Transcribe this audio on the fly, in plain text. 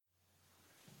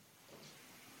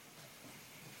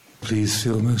please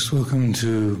feel most welcome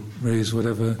to raise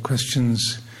whatever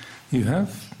questions you have.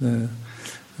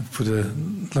 I've put a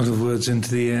lot of words into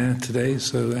the air today,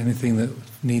 so anything that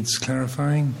needs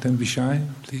clarifying, don't be shy,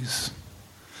 please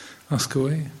ask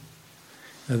away.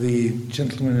 The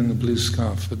gentleman in the blue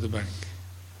scarf at the back.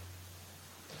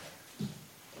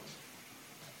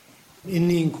 In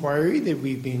the inquiry that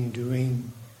we've been doing,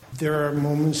 there are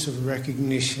moments of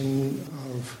recognition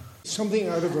of something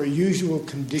out of our usual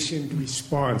conditioned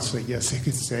response, I guess I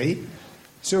could say.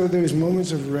 So there's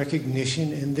moments of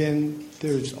recognition, and then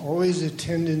there's always a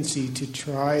tendency to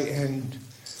try and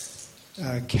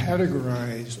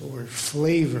categorize or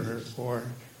flavor or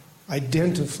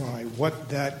identify what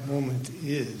that moment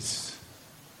is,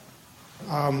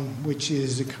 which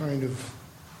is a kind of,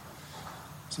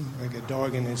 seems like a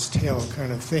dog in its tail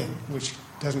kind of thing, which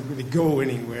doesn't really go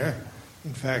anywhere.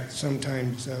 In fact,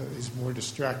 sometimes is more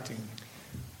distracting.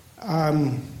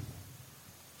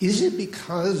 Is it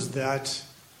because that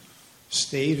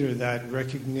state or that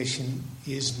recognition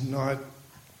is not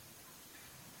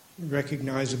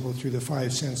recognizable through the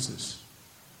five senses?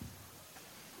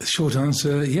 The short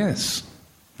answer, yes.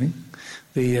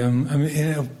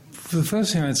 The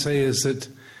first thing I'd say is that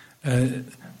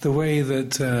the way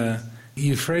that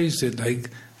you phrased it, like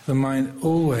the mind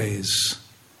always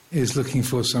is looking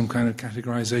for some kind of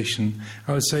categorization,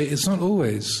 I would say it's not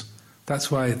always. That's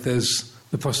why there's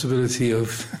the possibility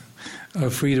of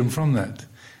freedom from that.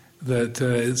 That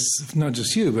it's not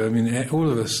just you, but I mean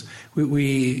all of us.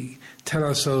 We tell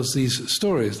ourselves these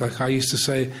stories. Like I used to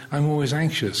say, I'm always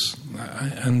anxious,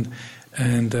 and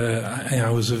I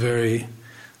was I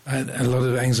had a lot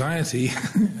of anxiety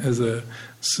as a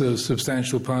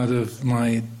substantial part of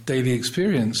my daily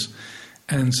experience.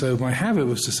 And so my habit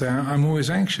was to say, I'm always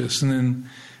anxious. And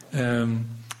then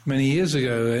many years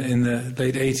ago, in the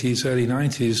late 80s, early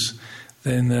 90s,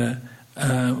 then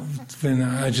when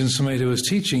Ajahn Sumedho was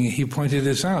teaching, he pointed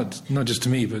this out, not just to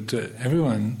me, but to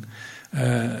everyone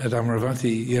at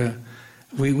Amaravati. Yeah.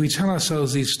 We tell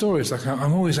ourselves these stories, like,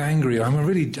 I'm always angry,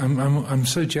 I'm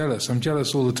so jealous, I'm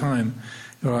jealous all the time,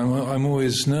 or I'm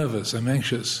always nervous, I'm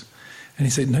anxious. And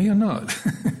he said, no, you're not.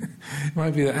 It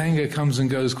might be that anger comes and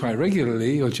goes quite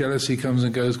regularly, or jealousy comes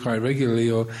and goes quite regularly,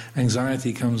 or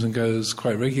anxiety comes and goes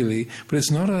quite regularly, but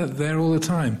it's not there all the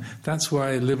time. That's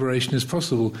why liberation is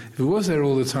possible. If it was there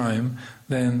all the time,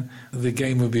 then the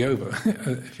game would be over,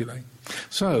 if you like.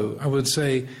 So I would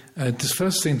say the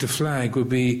first thing to flag would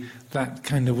be that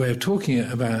kind of way of talking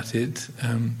about it.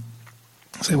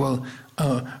 Say, well,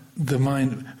 the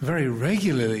mind very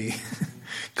regularly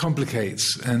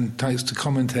complicates and tries to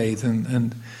commentate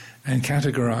and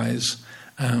categorize,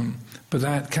 but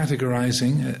that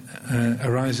categorizing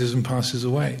arises and passes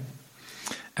away.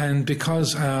 And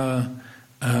because our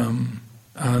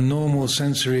normal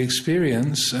sensory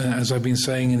experience, as I've been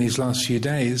saying in these last few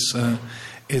days,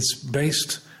 it's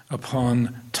based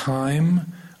upon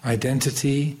time,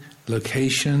 identity,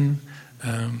 location,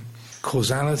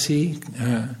 causality,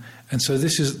 and so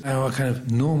this is our kind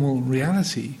of normal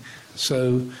reality.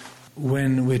 So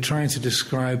when we're trying to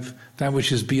describe that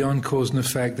which is beyond cause and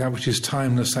effect, that which is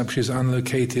timeless, that which is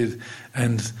unlocated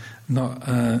and not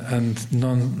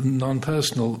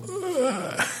non-personal,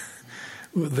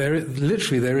 there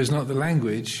is not the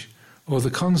language or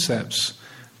the concepts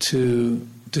to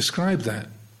describe that.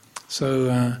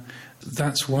 So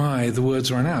that's why the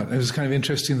words run out. It was kind of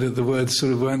interesting that the words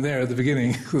sort of weren't there at the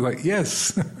beginning. Like,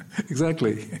 yes,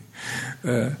 exactly.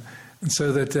 And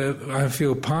so that I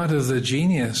feel part of the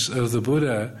genius of the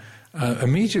Buddha,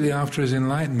 immediately after his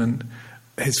enlightenment,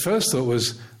 his first thought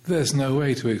was, there's no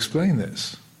way to explain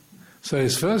this. So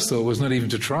his first thought was not even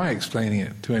to try explaining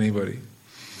it to anybody.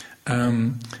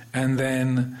 And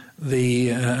then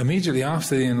immediately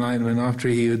after the enlightenment, after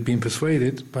he had been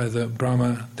persuaded by the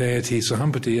Brahma deity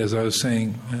Sahampati, as I was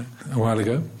saying a while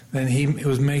ago, then he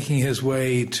was making his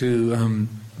way to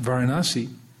Varanasi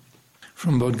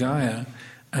from Bodh Gaya,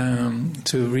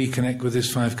 to reconnect with his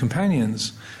five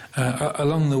companions.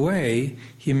 Along the way,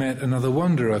 he met another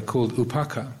wanderer called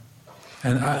Upaka.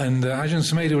 And Ajahn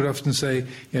Sumedho would often say,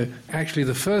 actually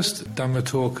the first Dhamma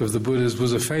talk of the Buddhas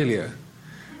was a failure.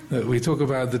 We talk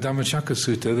about the Dhammacakka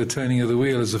Sutta, the turning of the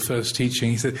wheel, as the first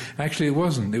teaching. He said, actually it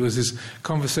wasn't. It was this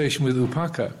conversation with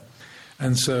Upaka.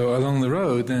 And so along the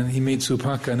road, then he meets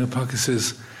Upaka, and Upaka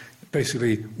says,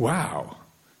 basically, wow.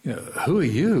 Who are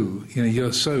you?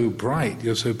 You're so bright,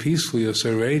 you're so peaceful, you're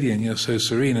so radiant, you're so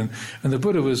serene. And the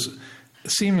Buddha was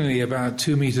seemingly about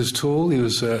 2 meters tall. He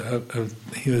was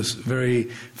very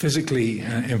physically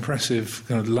impressive,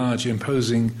 kind of large,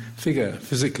 imposing figure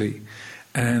physically.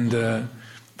 And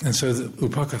so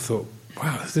Upaka thought,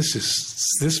 wow,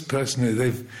 this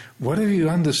person, what have you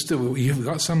understood? You've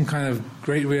got some kind of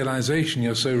great realization.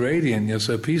 You're so radiant, you're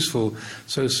so peaceful,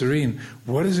 so serene.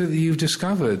 What is it that you've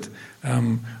discovered?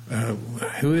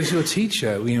 Who is your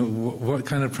teacher? What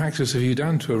kind of practice have you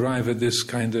done to arrive at this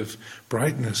kind of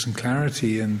brightness and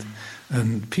clarity and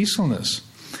peacefulness?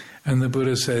 And the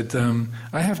Buddha said,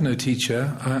 I have no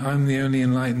teacher. I'm the only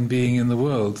enlightened being in the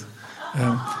world.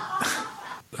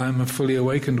 I'm a fully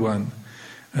awakened one.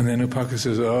 And then Upaka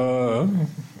says, oh,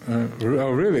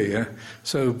 really?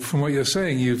 So from what you're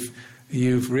saying,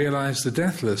 you've realized the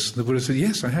deathless. The Buddha said,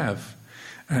 yes, I have.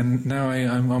 And now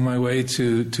I'm on my way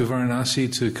to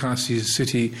Varanasi, to Kasi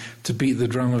city, to beat the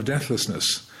drum of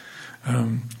deathlessness.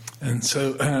 And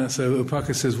so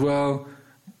Upaka says, well,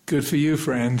 good for you,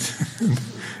 friend.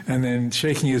 And then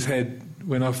shaking his head,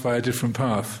 went off by a different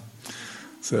path.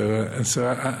 So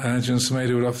Ajahn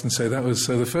Sumedho would often say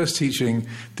the first teaching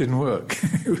didn't work.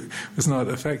 It was not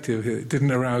effective. It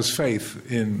didn't arouse faith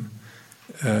in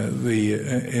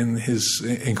his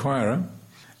inquirer,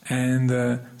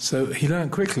 and so he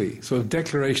learned quickly. Sort of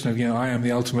declaration of I am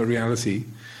the ultimate reality.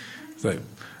 So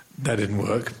that didn't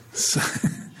work.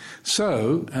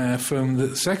 So from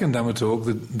the second Dhamma talk,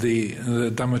 the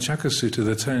Dhammacakka Sutta,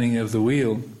 the turning of the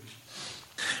wheel,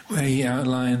 where he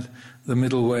outlined the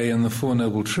middle way and the Four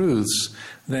Noble Truths,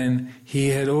 then he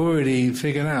had already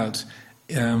figured out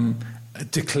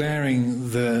declaring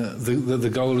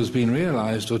the goal has been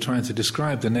realized or trying to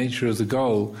describe the nature of the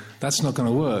goal, that's not going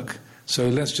to work. So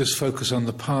let's just focus on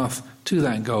the path to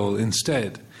that goal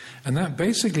instead. And that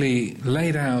basically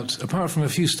laid out, apart from a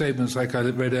few statements like I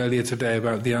read earlier today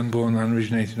about the unborn,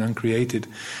 unoriginated, uncreated,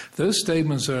 those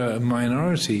statements are a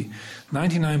minority.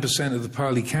 99% of the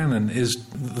Pali Canon is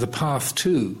the path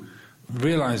to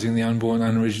realizing the unborn,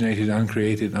 unoriginated,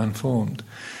 uncreated, unformed.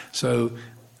 So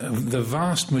the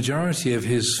vast majority of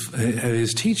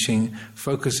his teaching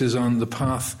focuses on the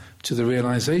path to the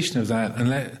realization of that, and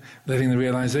letting the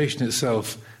realization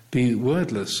itself be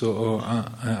wordless or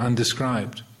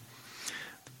undescribed.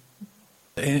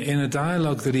 In a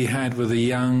dialogue that he had with a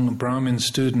young Brahmin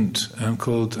student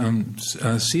called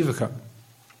Sivaka,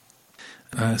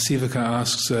 Sivaka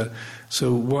asks,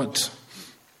 so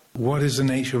what is the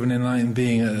nature of an enlightened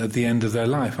being at the end of their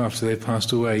life after they've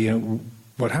passed away?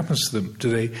 What happens to them? Do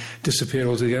they disappear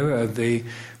altogether? Do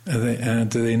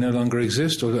they no longer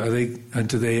exist, or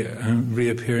do they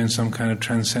reappear in some kind of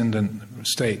transcendent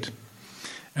state?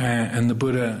 And the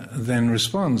Buddha then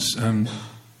responds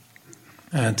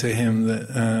to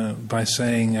him by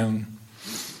saying,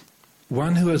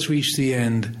 one who has reached the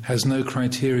end has no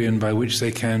criterion by which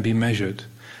they can be measured.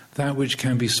 That which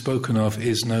can be spoken of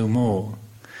is no more.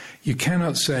 You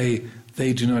cannot say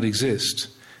they do not exist,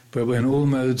 but when all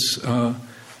modes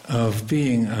of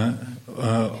being,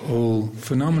 all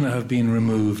phenomena have been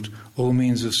removed, all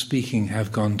means of speaking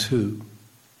have gone too.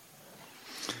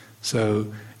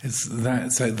 So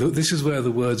this is where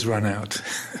the words run out.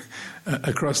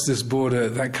 Across this border,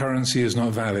 that currency is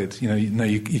not valid.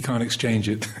 You can't exchange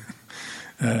it.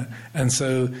 And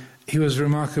so he was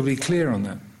remarkably clear on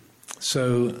that.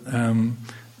 So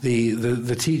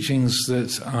the teachings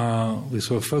that we're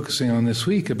sort of focusing on this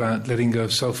week about letting go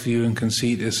of self-view and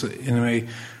conceit is, in a way,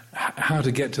 how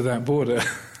to get to that border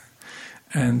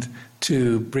and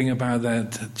to bring about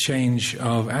that change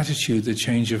of attitude, the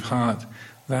change of heart,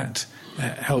 that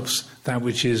helps that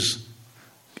which is,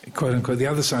 quote-unquote, the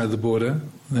other side of the border,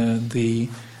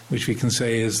 which we can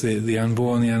say is the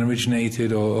unborn, the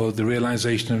unoriginated, or the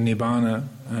realization of Nibbana,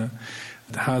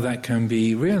 how that can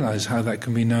be realized, how that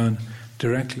can be known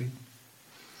directly.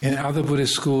 In other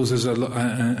Buddhist schools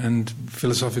and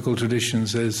philosophical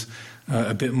traditions, there's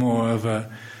a bit more of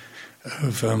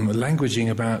languaging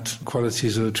about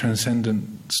qualities of the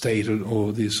transcendent state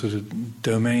or these sort of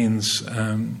domains.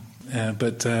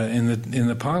 But in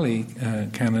the Pali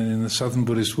canon, in the southern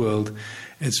Buddhist world,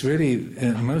 it's really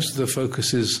most of the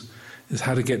focus is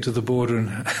how to get to the border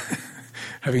and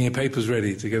having your papers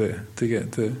ready to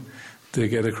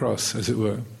get across, as it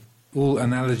were. All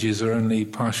analogies are only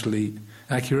partially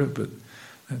accurate, but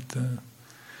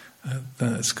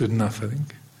that's good enough, I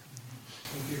think.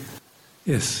 Thank you.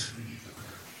 Yes.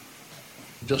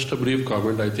 Just a brief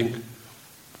comment. I think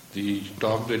the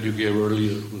talk that you gave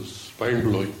earlier was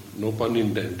mind-blowing. No pun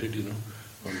intended,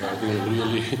 I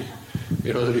think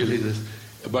it was really this.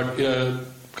 But a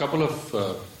couple of,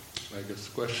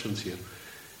 questions here.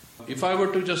 If I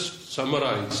were to just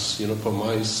summarize, for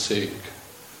my sake,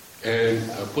 and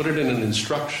put it in an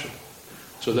instruction,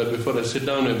 so that before I sit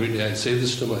down every day, I say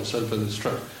this to myself as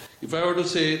instruction. If I were to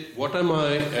say, what am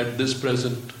I at this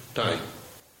present time?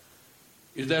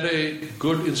 Is that a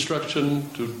good instruction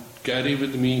to carry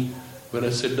with me when I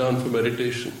sit down for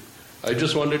meditation? I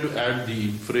just wanted to add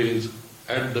the phrase,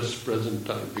 at this present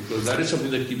time, because that is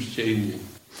something that keeps changing.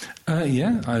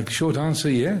 Short answer,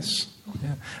 yes.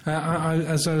 Yeah.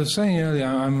 As I was saying earlier,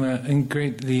 I'm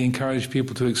greatly encourage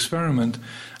people to experiment.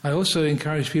 I also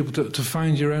encourage people to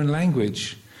find your own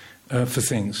language for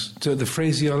things, to the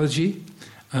phraseology,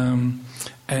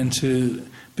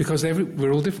 because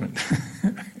we're all different.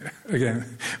 Again,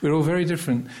 we're all very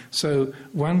different. So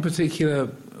one particular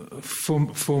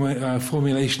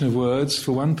formulation of words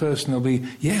for one person will be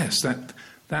yes,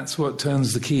 that's what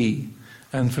turns the key,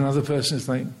 and for another person it's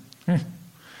like, eh.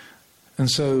 And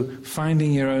so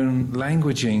finding your own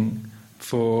languaging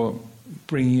for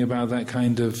bringing about that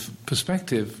kind of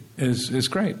perspective is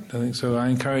great. I think so. I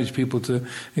encourage people to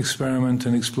experiment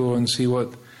and explore and see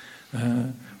what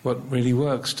really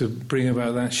works to bring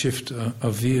about that shift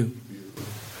of view.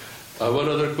 One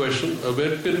other question: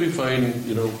 where can we find,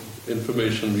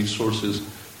 information, resources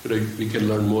that we can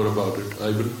learn more about it?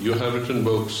 You have written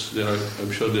books.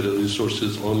 I'm sure there are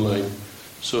resources online.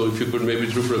 So if you could maybe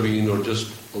through Praveen or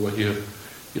just over here,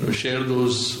 share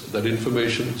that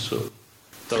information so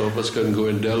some of us can go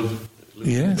and delve a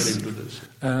little bit into this.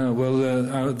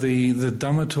 The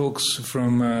Dhamma talks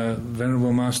from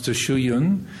Venerable Master Shu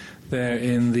Yun, they're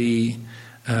in the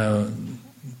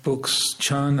books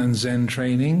Chan and Zen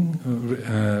Training,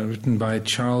 written by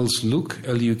Charles Luke,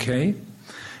 L-U-K,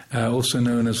 also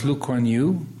known as Luke Kuan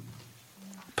Yu,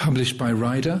 published by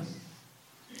Ryder.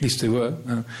 At least they were.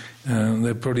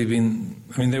 They've probably been,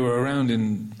 they were around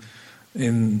in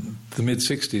the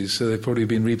mid-60s, so they've probably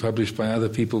been republished by other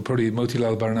people. Probably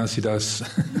Motilal Varanasidas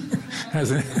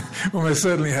almost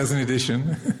certainly has an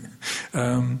edition.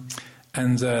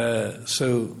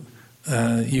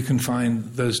 You can find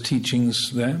those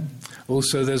teachings there.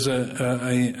 Also, there's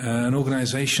an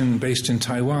organization based in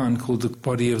Taiwan called the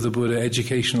Body of the Buddha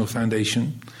Educational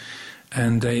Foundation,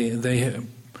 and they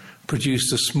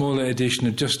produced a smaller edition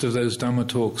of just of those Dhamma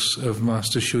talks of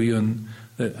Master Shu Yun,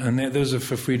 and those are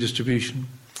for free distribution.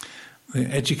 So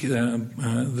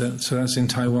that's in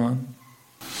Taiwan.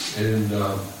 And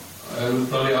I will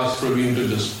probably ask Praveen to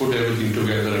just put everything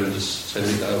together and just send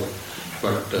it out.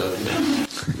 But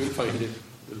we'll find it.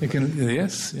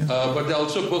 Yes. Yeah. But there are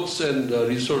also books and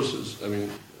resources, that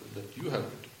you have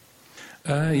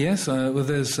written. Yes,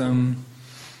 there's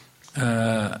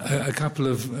a couple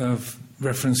of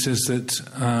references that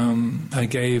I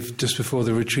gave just before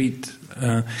the retreat,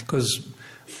 because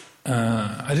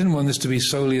I didn't want this to be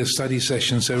solely a study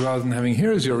session, so rather than having,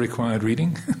 here is your required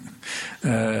reading,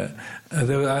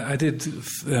 I did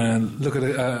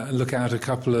look out a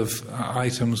couple of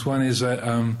items. One is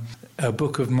a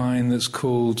book of mine that's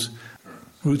called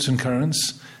Roots and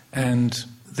Currents, and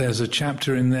there's a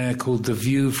chapter in there called The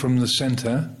View from the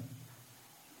Center,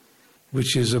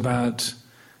 which is about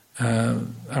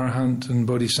Arahant and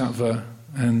Bodhisattva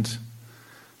and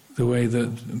the way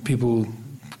that people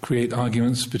create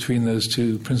arguments between those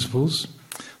two principles.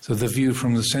 So The View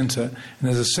from the Center. And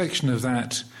there's a section of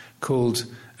that called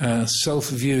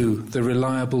Self-View, the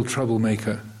Reliable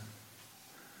Troublemaker.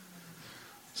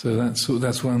 So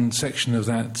that's one section of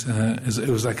that. It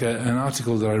was like an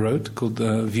article that I wrote called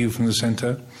View from the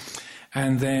Center.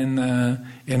 And then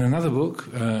in another book,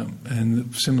 in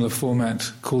a similar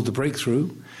format called The Breakthrough,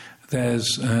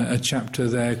 there's a chapter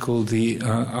there called the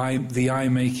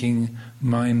I-making,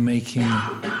 mind-making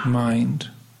mind.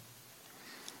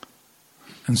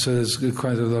 And so there's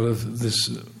quite a lot of this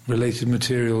related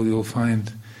material you'll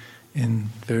find in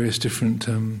various different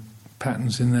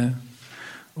patterns in there.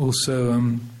 Also,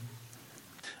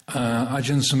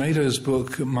 Ajahn Sumedho's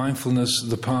book, Mindfulness,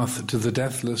 The Path to the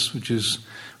Deathless, which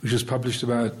was published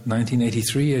about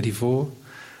 1983, 84.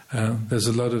 There's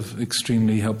a lot of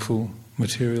extremely helpful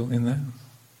material in there.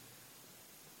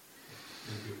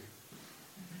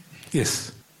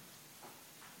 Yes?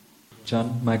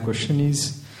 John, my question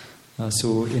is,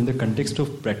 so in the context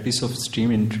of practice of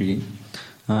stream entry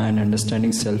and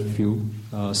understanding self-view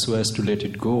so as to let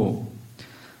it go,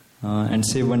 and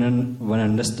say one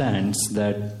understands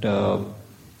that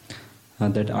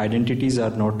that identities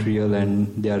are not real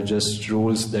and they are just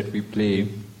roles that we play.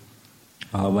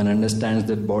 One understands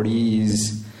that body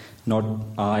is not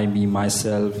I, me,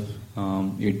 myself.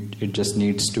 It just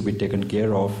needs to be taken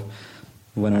care of.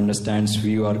 One understands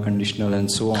view are conditional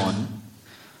and so on.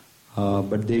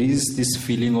 But there is this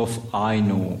feeling of I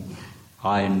know,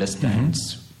 I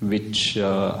understands, which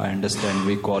I understand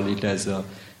we call it as a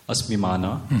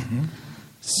asmimana. Mm-hmm.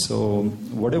 So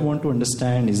what I want to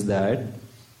understand is that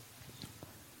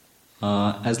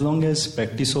as long as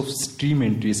practice of stream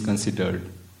entry is considered,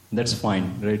 that's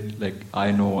fine, right? Like,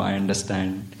 I know, I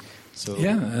understand. So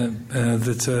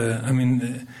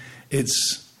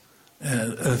it's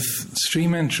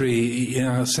stream entry.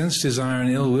 Sense, desire, and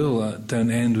ill will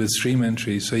don't end with stream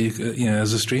entry. So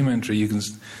as a stream entry,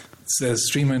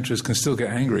 stream enterers can still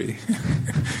get angry,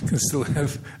 can still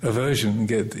have aversion and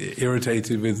get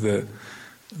irritated with the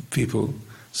people.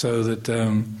 So that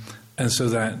so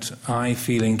that I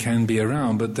feeling can be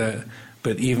around,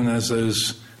 but even as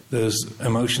those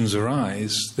emotions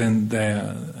arise, then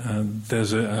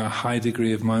there's a high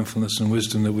degree of mindfulness and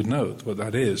wisdom that would know what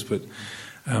that is. But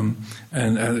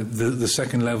the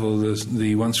second level,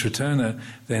 the once returner,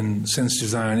 then sense,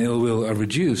 desire, and ill will are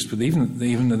reduced. But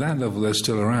even at that level, they're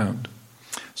still around.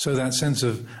 So that sense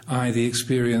of I, the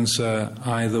experiencer,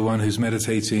 I, the one who's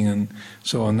meditating, and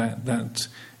so on, that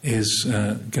is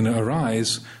going to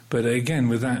arise. But again,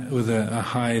 with a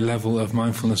high level of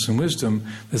mindfulness and wisdom,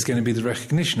 there's going to be the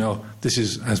recognition. Oh, this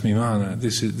is asmimana.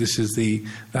 This is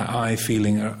that I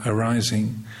feeling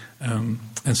arising,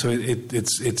 and so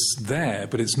it's there,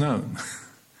 but it's known.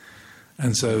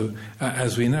 And so,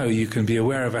 as we know, you can be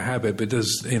aware of a habit, but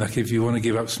like if you want to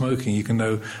give up smoking, you can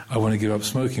know I want to give up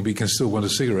smoking, but you can still want a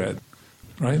cigarette,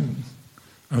 right?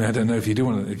 I mean, I don't know if you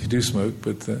do smoke,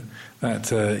 but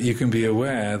that you can be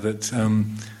aware that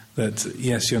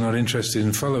yes, you're not interested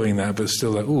in following that, but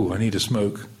still like, I need a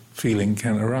smoke feeling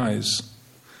can arise.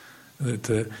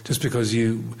 That just because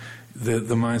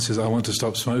the mind says I want to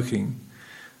stop smoking,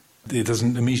 it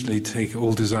doesn't immediately take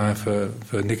all desire for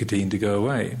nicotine to go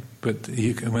away. But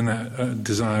when that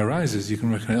desire arises, you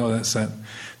can recognize, that's that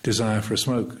desire for a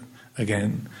smoke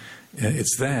again.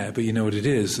 It's there, but you know what it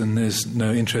is, and there's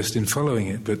no interest in following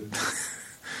it, but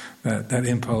that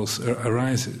impulse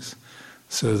arises.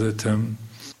 So that,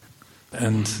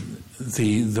 and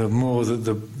the more that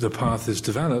the path is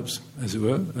developed, as it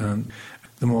were,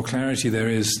 the more clarity there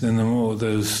is, then the more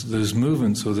those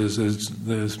movements or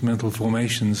those mental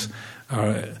formations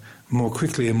are more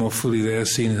quickly and more fully they are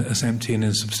seen as empty and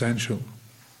insubstantial.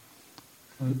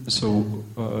 So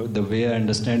the way I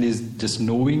understand is just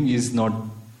knowing is not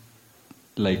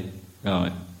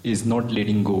is not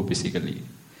letting go, basically.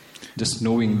 Just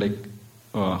knowing,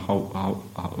 how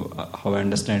I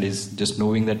understand is just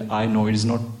knowing that I know it is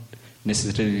not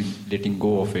necessarily letting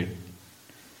go of it.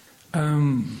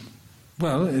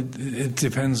 Well, it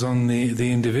depends on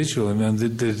the individual. I mean,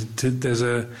 there's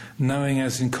a knowing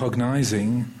as in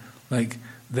cognizing, like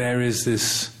there is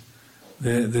this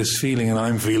feeling and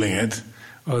I'm feeling it,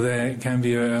 or there can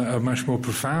be a much more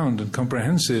profound and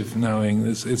comprehensive knowing.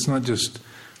 It's not just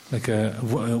like a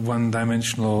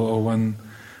one-dimensional or one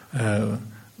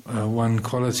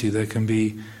quality. There can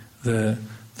be the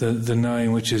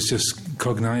knowing which is just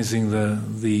cognizing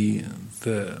the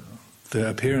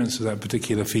appearance of that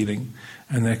particular feeling,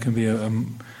 and there can be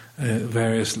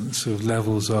various sort of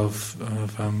levels of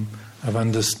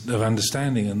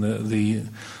understanding, and the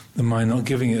mind not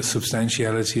giving it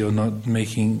substantiality or not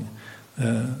making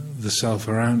the self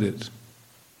around it.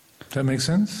 Does that make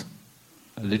sense?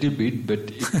 A little bit, but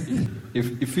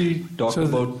if we talk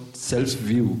about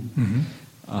self-view,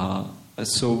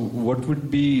 so what would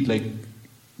be like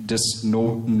just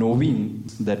knowing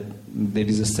that there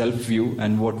is a self-view,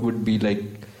 and what would be like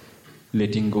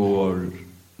letting go or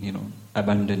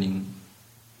abandoning?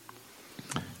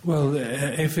 Well,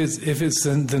 if it's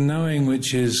the knowing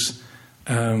which is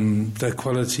the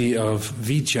quality of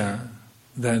vijja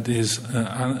that is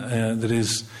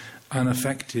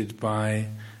unaffected by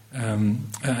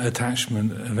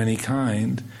attachment of any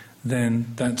kind, then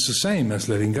that's the same as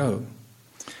letting go.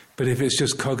 But if it's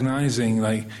just cognizing,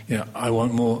 I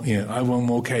want more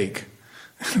cake.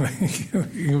 You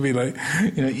can be like,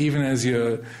 even as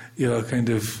you're kind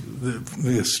of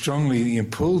strongly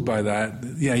pulled by that,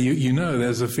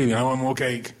 there's a feeling, I want more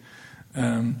cake.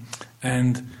 And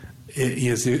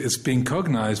yes, it's being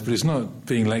cognized, but it's not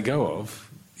being let go of.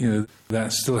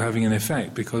 That's still having an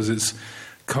effect, because it's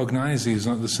cognizing is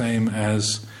not the same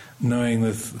as knowing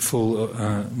with full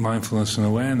mindfulness and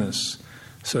awareness.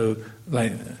 So,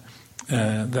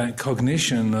 that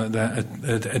cognition,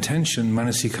 that attention,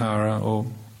 manasikara, or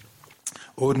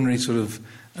ordinary sort of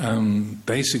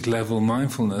basic level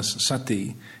mindfulness,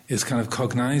 sati, is kind of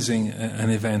cognizing an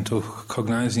event or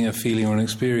cognizing a feeling or an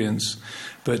experience,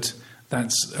 but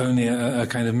that's only a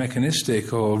kind of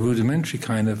mechanistic or rudimentary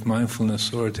kind of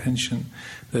mindfulness or attention.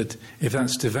 That if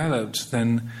that's developed,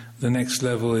 then the next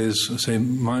level is, say,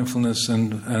 mindfulness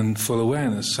and full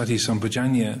awareness, sati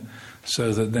sampajanya,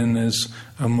 so that then there's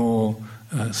a more,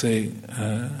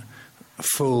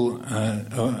 full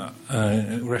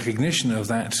recognition of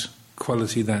that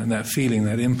quality, that feeling,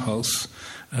 that impulse,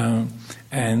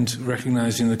 and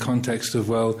recognizing the context of,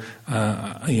 well,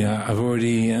 I've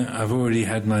already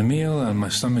had my meal and my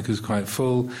stomach is quite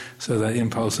full, so that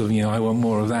impulse of, I want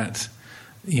more of that,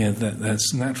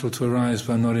 that's natural to arise,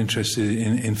 but I'm not interested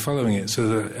in following it.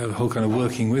 So the whole kind of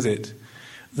working with it,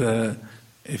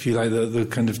 if you like, the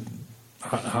kind of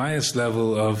highest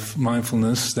level of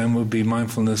mindfulness then would be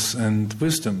mindfulness and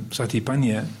wisdom,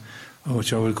 satipanya,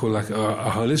 which I would call like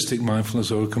a holistic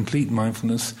mindfulness or a complete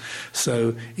mindfulness.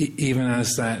 So even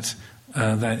as that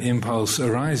impulse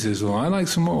arises, or I like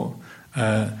some more,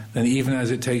 then even as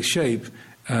it takes shape,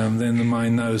 then the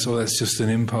mind knows, oh, that's just an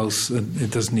impulse.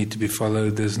 It doesn't need to be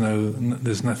followed. There's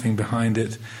nothing behind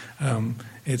it.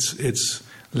 It's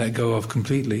let go of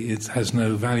completely. It has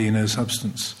no value, no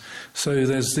substance. So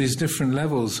there's these different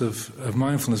levels of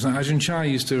mindfulness. Now, Ajahn Chah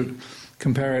used to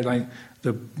compare it like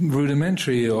the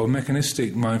rudimentary or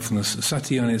mechanistic mindfulness.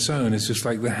 Sati on its own is just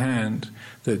like the hand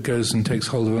that goes and takes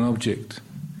hold of an object.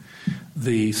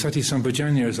 The Sati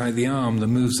Sampajanya is like the arm that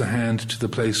moves the hand to the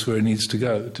place where it needs to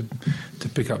go to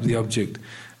pick up the object.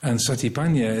 And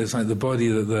Satipanya is like the body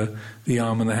that the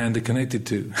arm and the hand are connected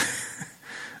to.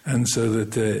 And so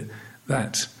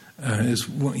that is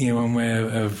one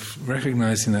way of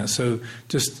recognizing that. So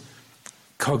just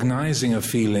cognizing a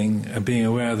feeling, being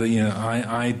aware that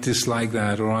I dislike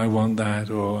that, or I want that,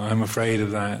 or I'm afraid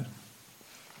of that.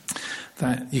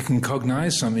 That you can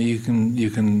cognize something, you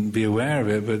can be aware of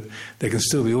it, but there can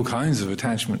still be all kinds of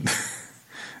attachment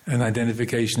and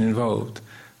identification involved.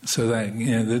 So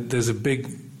that there's a big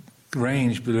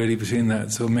range really between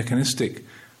that sort of mechanistic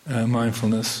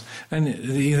mindfulness, and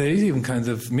there is even kind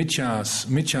of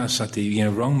micchā sati,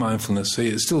 wrong mindfulness. So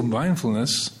it's still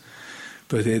mindfulness,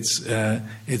 but it's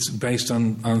based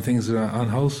on things that are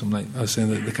unwholesome. Like I was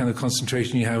saying, the kind of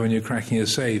concentration you have when you're cracking a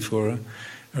safe, or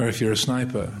if you're a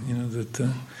sniper,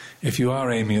 that if you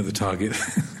are aiming at the target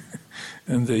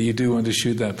and you do want to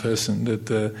shoot that person, that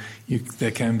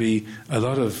there can be a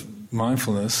lot of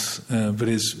mindfulness, but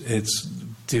it's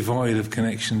devoid of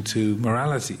connection to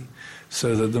morality.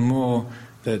 So that the more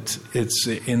that it's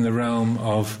in the realm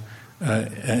of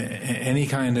any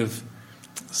kind of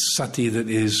sati that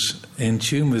is in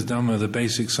tune with Dhamma, the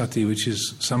basic sati, which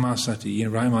is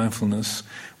samasati, right mindfulness,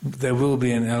 there will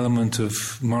be an element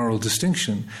of moral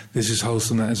distinction. This is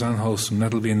wholesome, that is unwholesome,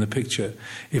 that'll be in the picture.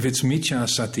 If it's micchā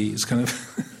sati, it's kind of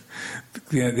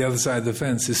the other side of the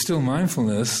fence. There's still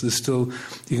mindfulness, you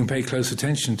can pay close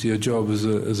attention to your job as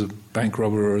a bank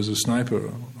robber or as a sniper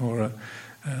or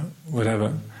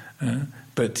whatever.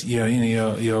 But there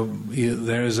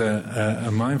is a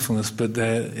mindfulness, but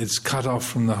it's cut off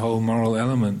from the whole moral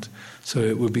element. So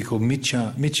it would be called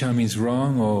micchā. Micchā means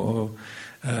wrong or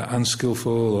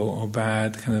unskillful or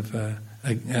bad, kind of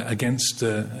against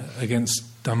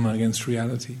Dhamma, against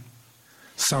reality.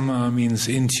 Sama means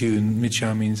in tune,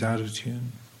 micchā means out of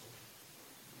tune.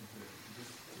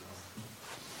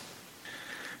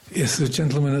 Yes, the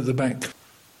gentleman at the back.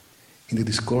 In the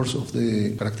discourse of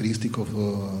the characteristic of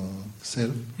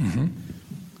self,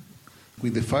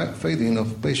 with the fading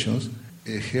of passions,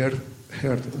 a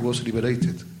heart was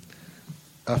liberated.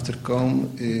 After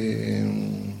come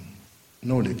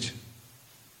knowledge.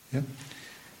 Yeah?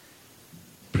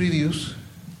 Previous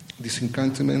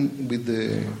disenchantment with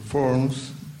the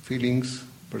forms, feelings,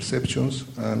 perceptions,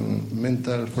 and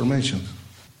mental formations.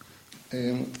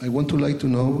 I want to like to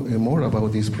know more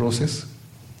about this process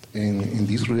in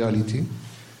this reality,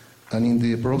 and in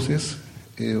the process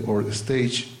or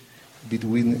stage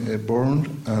between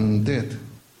born and death,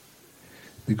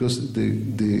 because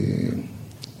the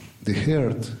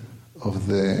heart of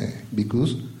the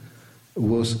bhikkhus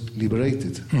was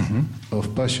liberated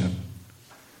of passion.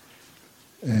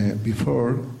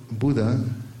 Before Buddha,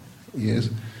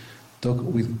 talked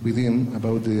with him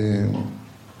about the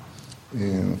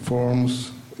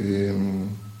forms,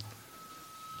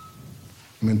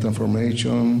 mental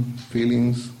formation,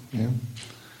 feelings,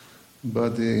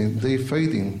 but they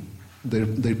fading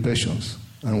their passions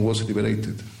and was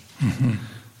liberated.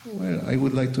 Well, I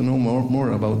would like to know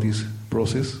more about this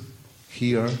process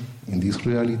here in this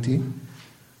reality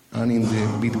and in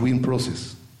the between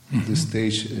process, the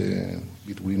stage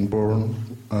between born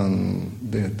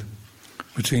and death.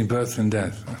 Between birth and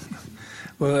death.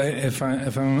 Well, if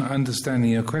I'm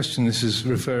understanding your question, this is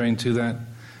referring to that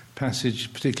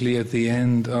passage, particularly at the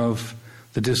end of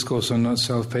the Discourse on Not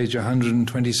Self, page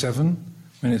 127,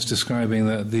 when it's describing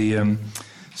that the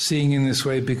Seeing in this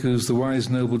way, because the wise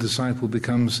noble disciple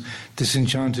becomes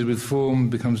disenchanted with form,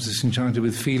 becomes disenchanted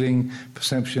with feeling,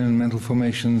 perception, mental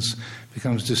formations,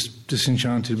 becomes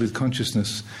disenchanted with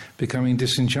consciousness. Becoming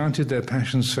disenchanted, their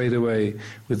passions fade away.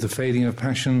 With the fading of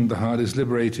passion, the heart is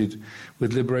liberated.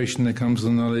 With liberation there comes the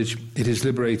knowledge, it is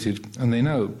liberated. And they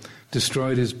know,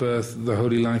 destroyed is birth, the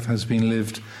holy life has been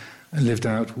lived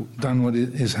out, done what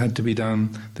is had to be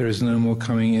done, there is no more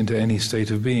coming into any state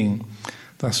of being.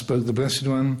 Thus spoke the Blessed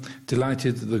One,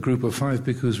 delighted that the group of 5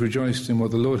 bhikkhus rejoiced in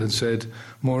what the Lord had said.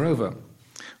 Moreover,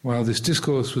 while this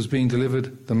discourse was being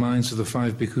delivered, the minds of the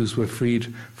 5 bhikkhus were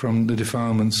freed from the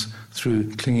defilements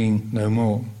through clinging no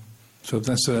more. So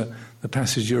that's the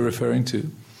passage you're referring to.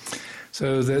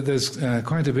 So there's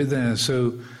quite a bit there.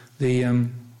 So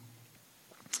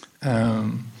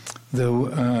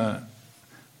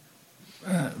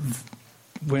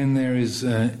when there is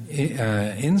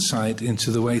insight into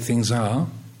the way things are,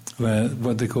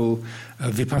 what they call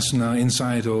vipassana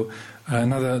insight, or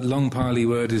another long Pali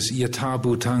word is yatha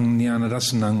bhutang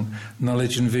jnanadasanang,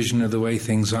 knowledge and vision of the way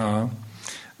things are,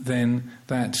 then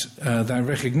that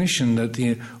recognition that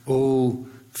all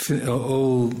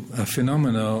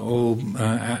phenomena, all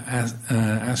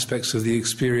aspects of the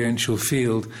experiential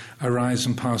field arise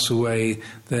and pass away.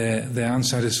 They're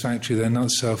unsatisfactory. They're not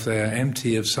self. They're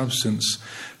empty of substance.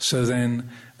 So then,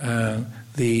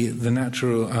 the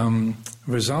natural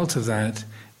result of that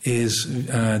is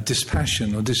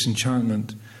dispassion or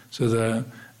disenchantment. So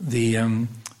the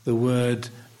word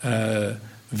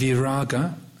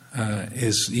viraga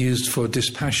is used for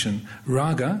dispassion.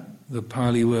 Raga, the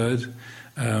Pali word,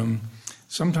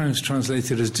 sometimes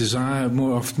translated as desire,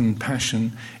 more often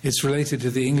passion. It's related to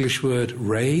the English word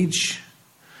rage,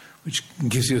 which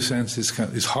gives you a sense it's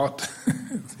hot.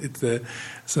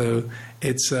 So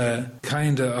it's a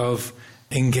kind of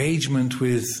engagement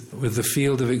with the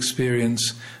field of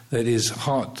experience that is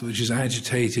hot, which is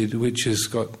agitated, which has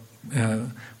got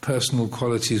personal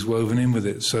qualities woven in with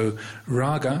it. So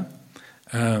raga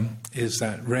is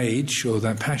that rage or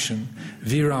that passion.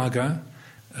 Viraga,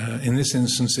 in this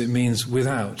instance, it means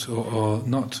without or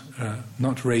not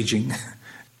raging.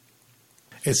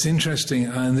 It's interesting,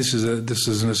 and this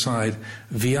is an aside.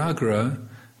 Viagra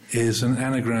is an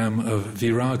anagram of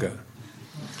viraga,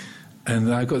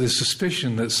 and I got this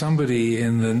suspicion that somebody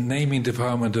in the naming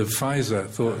department of Pfizer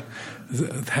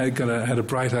had a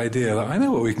bright idea. Like, I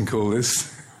know what we can call this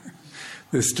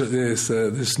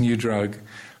new drug.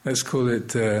 Let's call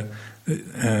it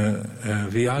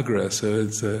Viagra. So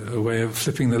it's a way of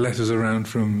flipping the letters around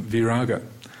from viraga.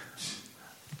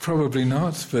 Probably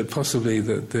not, but possibly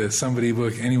that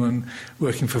anyone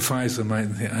working for Pfizer might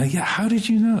think, yeah, how did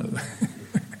you know?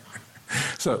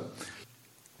 So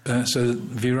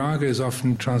viraga is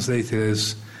often translated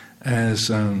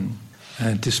as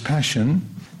dispassion,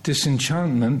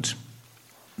 disenchantment.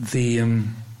 The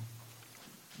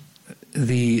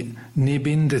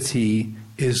nibindati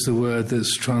is the word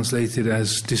that's translated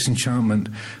as disenchantment.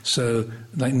 So,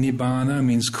 like nibbana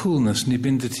means coolness.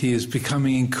 Nibindati is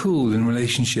becoming cool in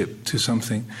relationship to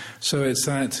something. So it's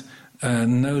that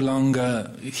no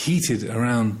longer heated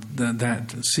around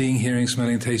that seeing, hearing,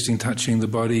 smelling, tasting, touching the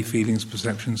body, feelings,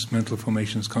 perceptions, mental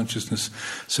formations, consciousness.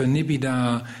 So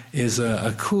nibbida is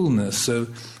a coolness. So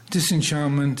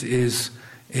disenchantment is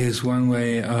one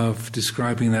way of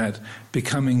describing that,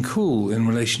 becoming cool in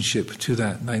relationship to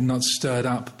that, like not stirred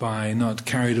up by, not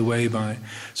carried away by.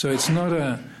 So it's not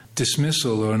a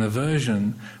dismissal or an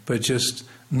aversion, but just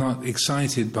not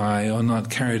excited by or not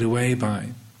carried away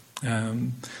by.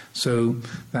 So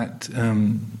that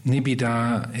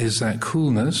nibbida is that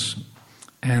coolness,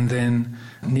 and then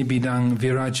nibbidang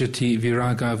virajati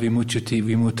viraga vimucchati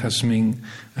vimutasming,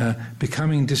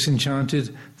 becoming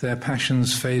disenchanted, their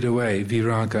passions fade away,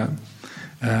 viraga.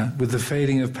 With the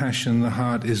fading of passion, the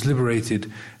heart is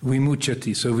liberated,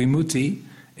 vimucchati. So vimutti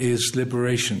is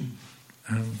liberation.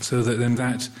 So that then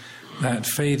that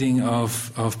fading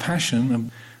of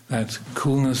passion, that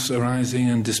coolness arising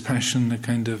and dispassion,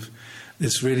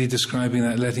 it's really describing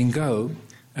that letting go,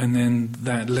 and then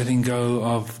that letting go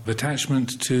of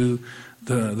attachment to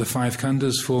the 5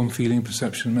 khandhas, form, feeling,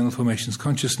 perception, mental formations,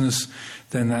 consciousness.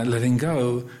 Then that letting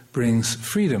go brings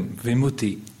freedom,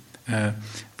 vimutti.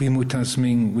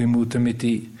 Vimutasming,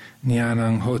 vimutamiti,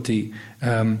 jnanang hoti.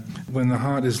 When the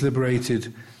heart is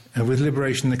liberated, with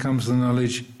liberation there comes the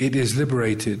knowledge, it is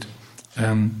liberated.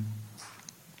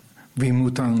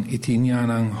 Vimutang iti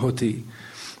jnanang hoti.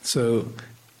 So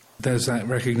there's that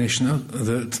recognition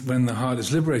that when the heart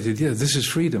is liberated, this is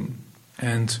freedom.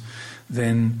 And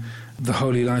then the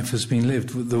holy life has been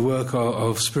lived. The work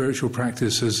of spiritual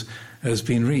practice has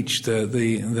been reached.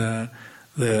 The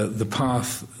the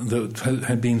path that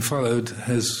had been followed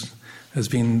has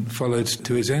been followed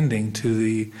to its ending, to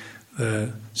the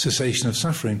cessation of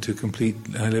suffering, to complete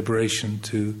liberation,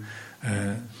 to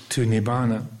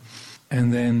nibbana.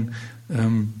 And then,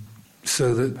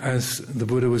 so that as the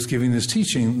Buddha was giving this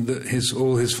teaching, that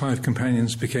all his 5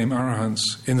 companions became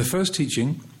arahants. In the first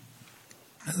teaching,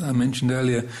 as I mentioned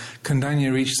earlier,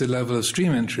 Kondanya reached the level of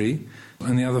stream entry,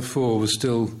 and the other 4 were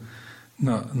still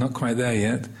not quite there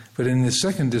yet. But in the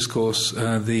second discourse,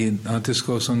 our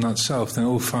discourse on not self, then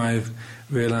all 5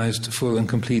 realized full and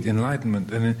complete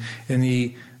enlightenment. And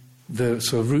in the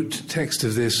sort of root text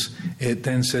of this, it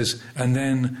then says, and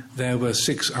then there were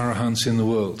 6 arahants in the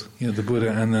world, the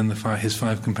Buddha and then his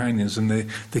 5 companions, and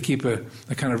they keep a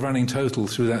kind of running total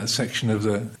through that section of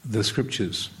the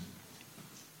scriptures.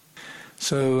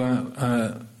 So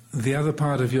the other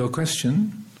part of your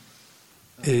question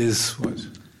is what?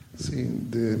 See,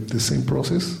 the same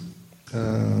process,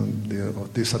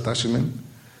 this attachment,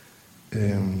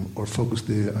 or focus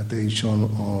the attention,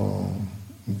 or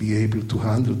be able to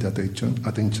handle the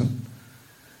attention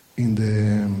in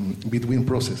the between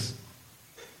process.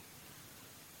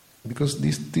 Because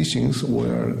these teachings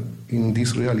were in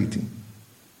this reality,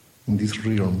 in this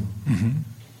realm. Mm-hmm.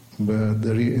 But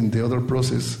in the other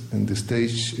process, in the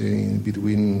stage in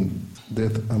between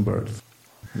death and birth.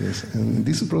 Yes, and in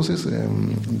this process,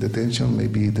 the tension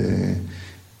maybe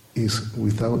is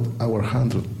without our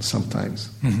hand sometimes.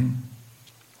 Mm-hmm.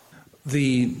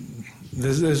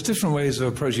 There's different ways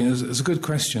of approaching it. It's a good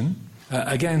question.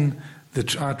 Again,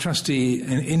 our trusty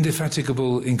and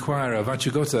indefatigable inquirer,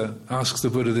 Vacchagotta, asks the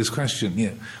Buddha this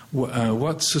question.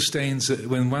 What sustains,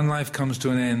 when one life comes to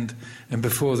an end and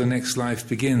before the next life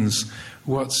begins,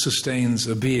 what sustains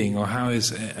a being, or how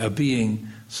is a being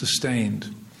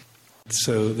sustained?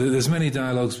 So there's many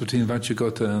dialogues between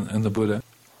Vacchagotta and the Buddha.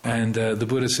 And the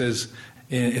Buddha says,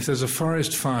 if there's a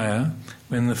forest fire,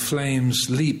 when the flames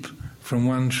leap from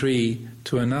one tree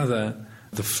to another,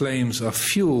 the flames are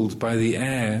fueled by the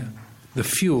air, the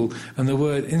fuel. And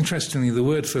interestingly, the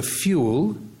word for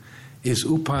fuel is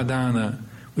upadana,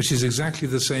 which is exactly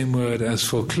the same word as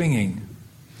for clinging.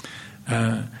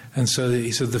 And so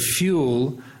he said the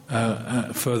fuel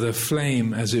for the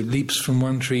flame as it leaps from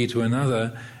one tree to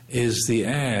another is the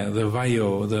air, the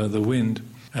vayo, the wind.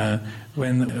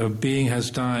 When a being has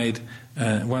died,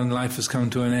 one life has come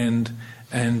to an end,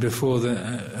 and before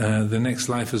the next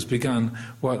life has begun,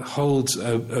 what holds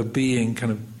a being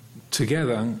kind of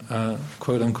together,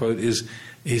 quote unquote, is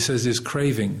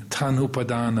craving, tan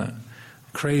upadana.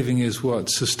 Craving is what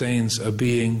sustains a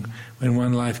being when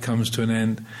one life comes to an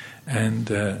end and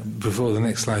before the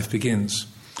next life begins.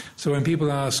 So when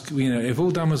people ask, if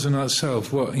all dhammas are not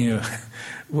self,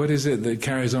 what is it that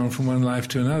carries on from one life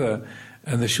to another?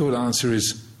 And the short answer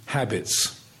is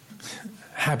habits.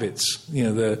 Habits,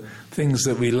 the things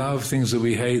that we love, things that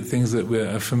we hate, things that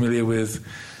we're familiar with,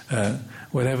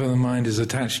 whatever the mind is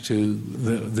attached to,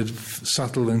 the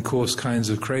subtle and coarse kinds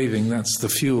of craving, that's the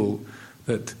fuel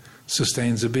that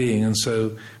sustains a being. And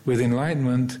so with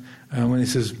enlightenment, when he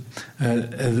says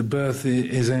the birth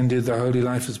is ended, the holy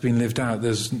life has been lived out,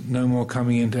 there's no more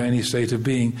coming into any state of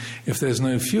being. If there's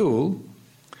no fuel,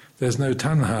 there's no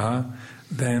tanha,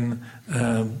 then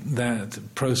that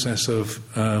process of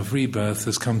rebirth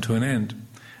has come to an end.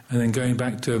 And then going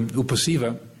back to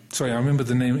Upasiva, sorry, I remember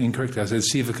the name incorrectly, I said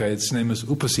Sivaka, its name is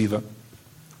Upasiva.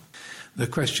 The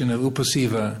question of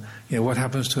Upasiva, what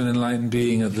happens to an enlightened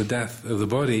being at the death of the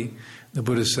body, the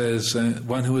Buddha says,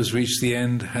 one who has reached the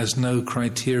end has no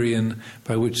criterion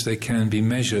by which they can be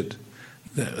measured.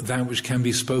 That which can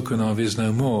be spoken of is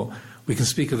no more. We can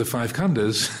speak of the 5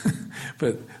 khandhas,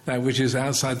 but that which is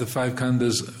outside the 5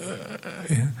 khandhas,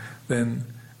 then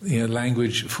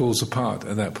language falls apart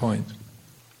at that point.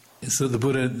 So the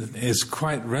Buddha is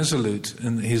quite resolute,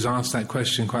 and he's asked that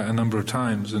question quite a number of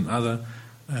times, and other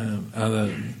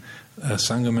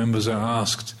Sangha members are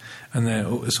asked, and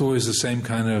it's always the same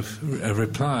kind of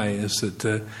reply, is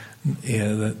that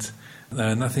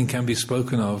nothing can be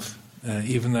spoken of.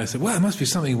 Even though they say, well, it must be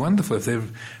something wonderful if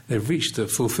they've reached the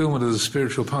fulfillment of the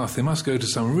spiritual path. They must go to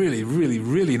some really, really,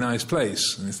 really nice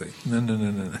place. And they say,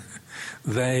 no.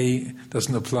 They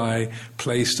doesn't apply,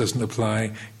 place doesn't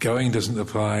apply, going doesn't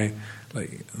apply.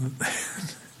 Like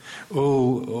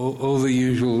all the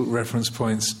usual reference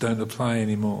points don't apply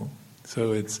anymore.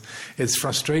 So it's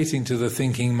frustrating to the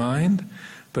thinking mind,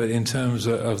 but in terms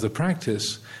of the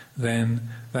practice, then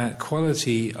that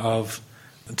quality of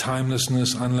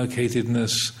timelessness,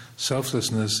 unlocatedness,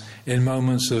 selflessness, in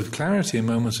moments of clarity, in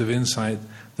moments of insight,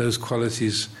 those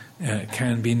qualities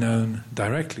can be known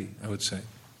directly, I would say.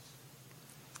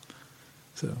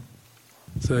 So,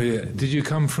 So, did you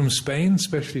come from Spain,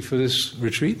 especially for this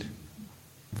retreat?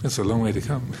 That's a long way to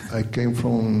come. I came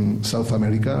from South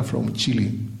America, from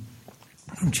Chile.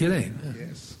 From Chile?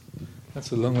 Yes.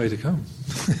 That's a long way to come.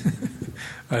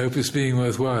 I hope it's being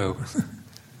worthwhile.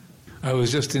 I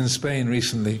was just in Spain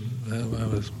recently. I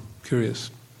was curious.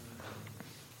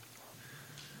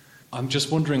 I'm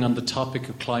just wondering on the topic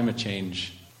of climate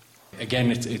change.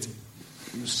 Again, it's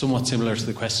somewhat similar to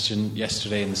the question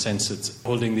yesterday in the sense it's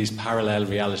holding these parallel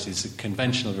realities, a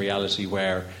conventional reality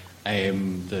where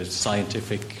the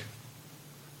scientific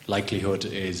likelihood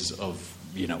is of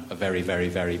a very, very,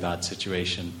 very bad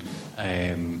situation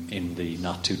in the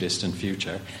not too distant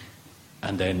future,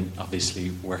 and then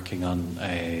obviously working on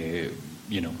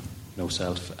no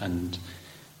self, and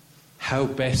how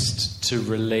best to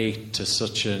relate to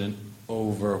such an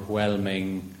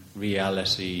overwhelming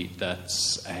reality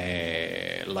that's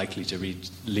likely to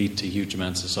lead to huge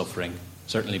amounts of suffering,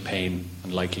 certainly pain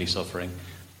and likely suffering.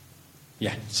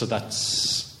 Yeah, so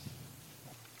that's...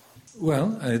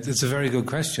 Well, it's a very good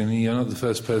question. You're not the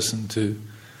first person to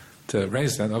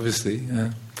raise that, obviously.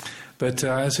 But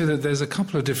I'd say that there's a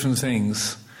couple of different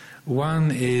things. One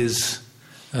is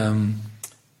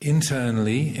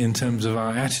internally, in terms of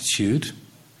our attitude,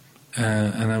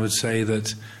 and I would say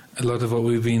that a lot of what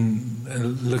we've been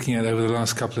looking at over the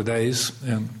last couple of days,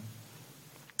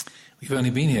 we've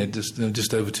only been here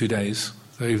just over 2 days,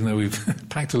 so even though we've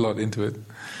packed a lot into it.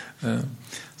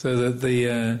 So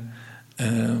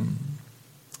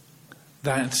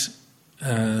that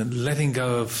letting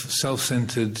go of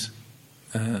self-centered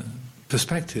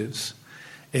perspectives,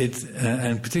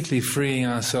 and particularly freeing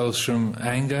ourselves from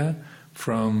anger,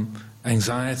 from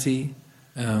anxiety,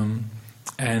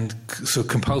 and sort of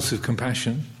compulsive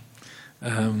compassion,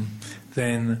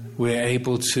 then we're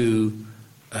able to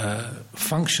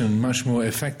function much more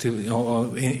effectively,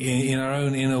 or in our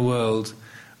own inner world,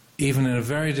 even in a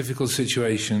very difficult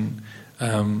situation.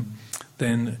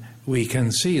 Then we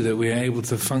can see that we are able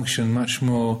to function much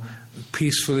more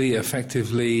peacefully,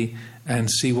 effectively, and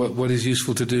see what is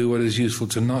useful to do, what is useful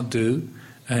to not do,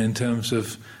 in terms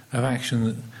of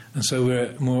action. And so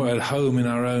we're more at home in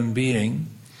our own being.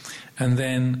 And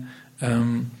then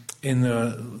in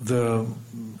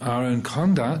our own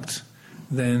conduct,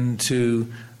 then to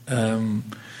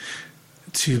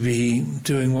be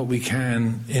doing what we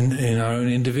can in our own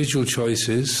individual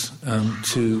choices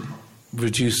to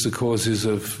reduce the causes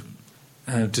of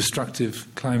destructive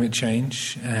climate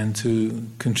change, and to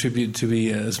contribute to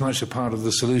be as much a part of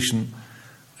the solution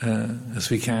as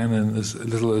we can, and as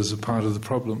little as a part of the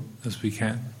problem as we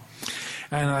can.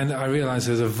 And I realize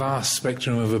there's a vast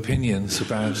spectrum of opinions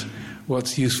about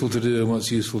what's useful to do and what's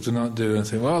useful to not do, and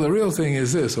say, well, the real thing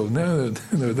is this, or no,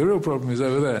 the real problem is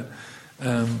over there.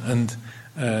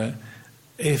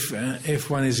 If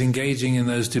one is engaging in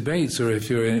those debates, or if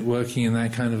you're working in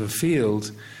that kind of a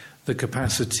field, the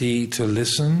capacity to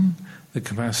listen, the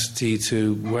capacity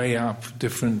to weigh up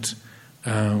different,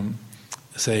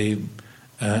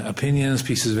 opinions,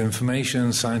 pieces of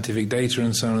information, scientific data,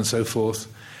 and so on and so forth,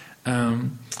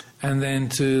 and then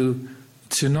to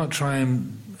not try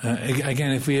and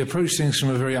again, if we approach things from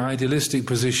a very idealistic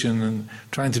position and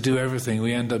trying to do everything,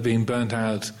 we end up being burnt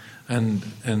out and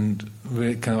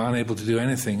we're kind of unable to do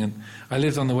anything. And I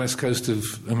lived on the west coast of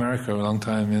America a long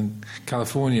time, in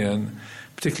California, and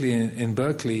particularly in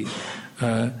Berkeley.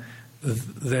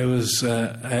 There was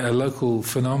a local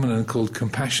phenomenon called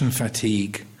compassion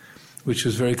fatigue, which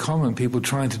was very common. People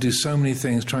trying to do so many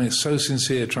things, trying so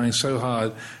sincere, trying so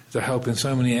hard to help in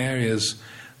so many areas,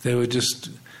 they would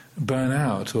just burn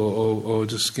out or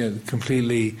just get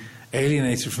completely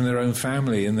alienated from their own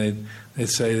family. And they'd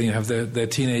say, have their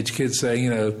teenage kids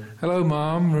saying, hello,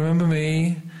 Mom, remember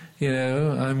me?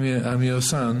 I'm your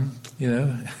son.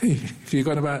 Have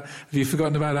you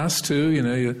forgotten about us too?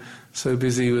 You're so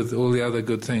busy with all the other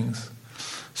good things.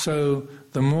 So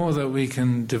the more that we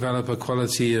can develop a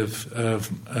quality of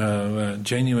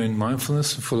genuine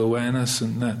mindfulness, full awareness,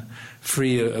 and that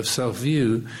free of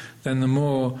self-view, then the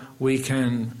more we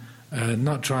can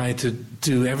not try to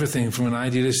do everything from an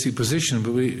idealistic position,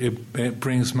 but it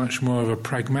brings much more of a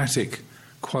pragmatic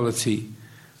quality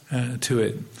to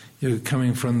it. You're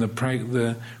coming from the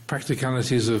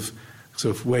practicalities of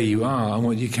sort of where you are and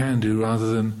what you can do,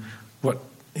 rather than what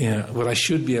I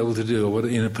should be able to do, or what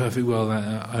in a perfect world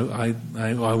I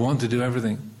want to do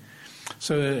everything.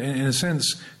 So in a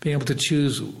sense, being able to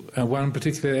choose one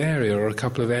particular area or a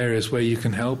couple of areas where you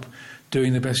can help,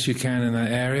 doing the best you can in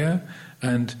that area,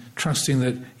 and trusting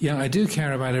that, I do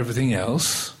care about everything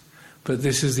else, but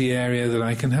this is the area that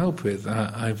I can help with.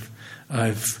 I've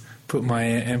put my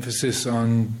emphasis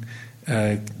on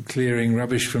clearing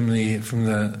rubbish from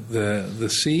the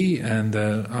sea, and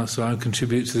so I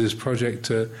contribute to this project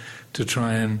to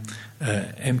try and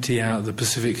empty out the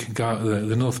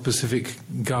the North Pacific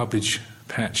garbage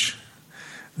patch.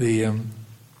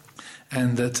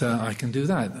 And that I can do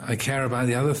that. I care about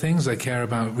the other things. I care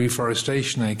about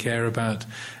reforestation. I care about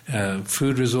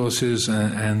food resources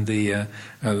and the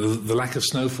lack of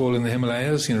snowfall in the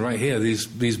Himalayas. You know, right here,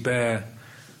 these bare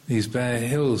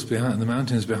hills behind the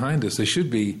mountains behind us. There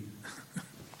should be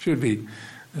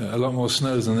a lot more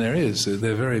snow than there is.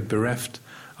 They're very bereft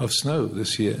of snow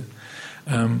this year.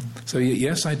 So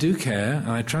yes, I do care, and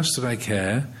I trust that I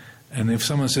care. And if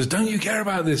someone says, "Don't you care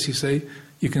about this?"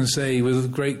 You can say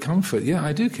with great comfort, "Yeah,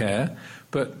 I do care,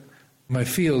 but my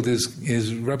field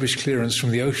is rubbish clearance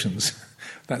from the oceans.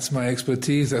 That's my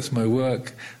expertise, that's my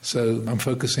work, so I'm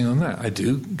focusing on that. I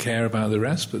do care about the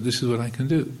rest, but this is what I can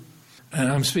do."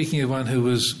 And I'm speaking of one who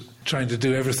was trying to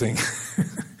do everything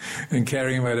and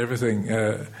caring about everything,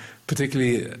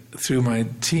 particularly through my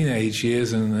teenage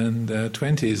years and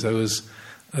 20s.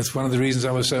 That's one of the reasons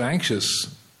I was so anxious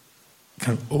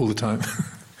kind of all the time.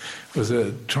 Was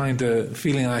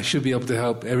feeling I should be able to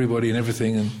help everybody and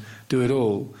everything and do it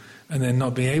all, and then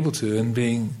not being able to, and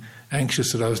being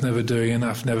anxious that I was never doing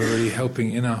enough, never really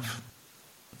helping enough.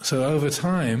 So over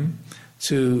time,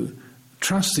 to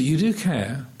trust that you do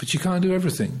care, but you can't do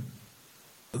everything.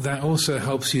 That also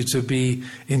helps you to be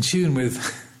in tune with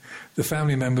the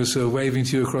family members who are waving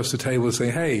to you across the table,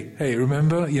 saying, hey,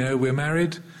 remember, we're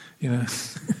married, you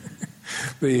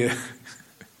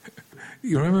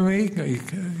remember me?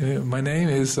 My name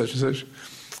is such and such,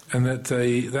 and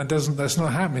that's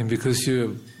not happening because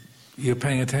you're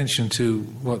paying attention to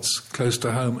what's close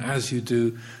to home as you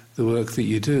do the work that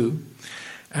you do,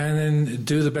 and then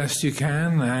do the best you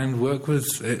can and work with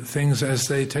things as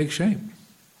they take shape.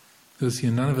 Because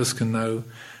none of us can know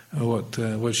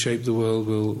what shape the world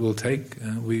will take.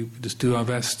 We just do our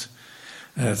best.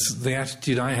 It's the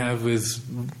attitude I have with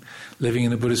living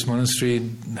in a Buddhist monastery,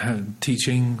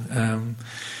 teaching,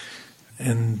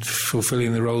 and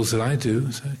fulfilling the roles that I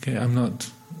do. So,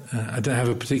 I don't have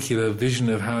a particular vision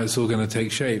of how it's all going to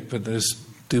take shape, but I just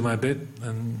do my bit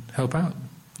and help out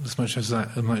as much as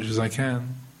I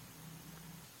can.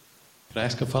 Could I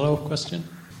ask a follow-up question?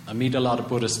 I meet a lot of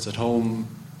Buddhists at home.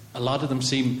 A lot of them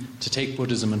seem to take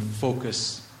Buddhism and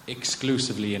focus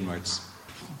exclusively inwards.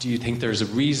 Do you think there's a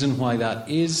reason why that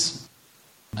is?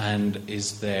 And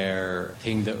is there a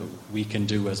thing that we can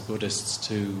do as Buddhists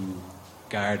to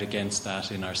guard against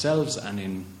that in ourselves and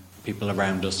in people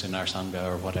around us, in our Sangha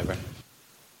or whatever?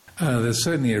 There's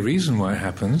certainly a reason why it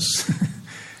happens.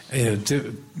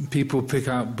 People pick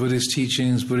up Buddhist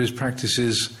teachings, Buddhist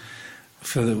practices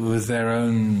with their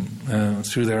own,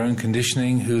 through their own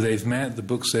conditioning, who they've met, the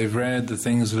books they've read, the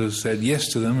things that have said yes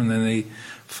to them, and then they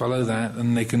follow that,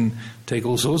 and they can take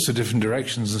all sorts of different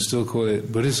directions and still call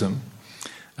it Buddhism.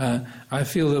 I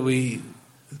feel that we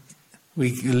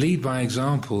lead by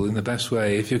example in the best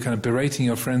way. If you're kind of berating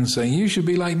your friends, saying you should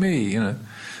be like me,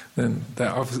 then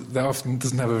that often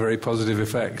doesn't have a very positive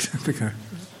effect.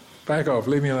 Back off,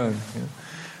 leave me alone.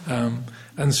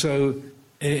 And so,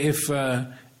 if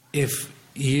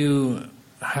you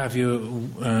have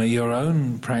your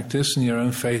own practice and your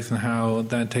own faith and how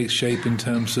that takes shape in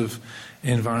terms of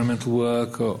environmental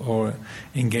work or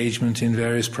engagement in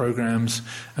various programs,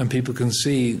 and people can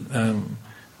see,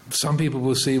 some people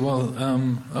will see,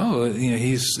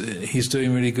 he's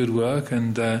doing really good work,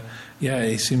 and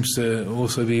he seems to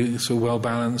also be so well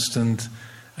balanced and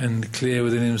clear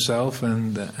within himself,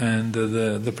 and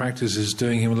the practice is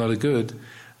doing him a lot of good.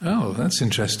 Oh, that's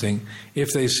interesting.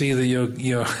 If they see that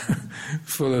you're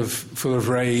full of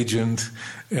rage and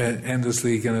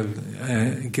endlessly kind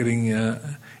of getting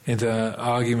into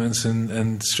arguments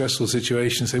and stressful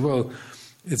situations, say, well,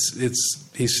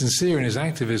 he's sincere in his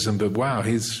activism, but wow,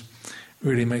 he's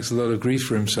really makes a lot of grief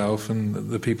for himself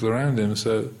and the people around him.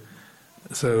 So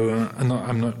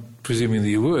I'm not presuming that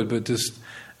you would, but just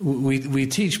we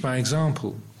teach by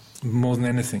example more than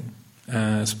anything,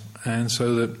 and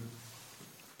so that.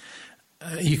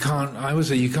 You can't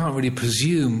really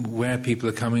presume where people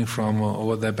are coming from or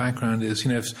what their background is.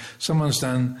 If someone's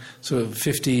done sort of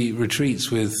 50 retreats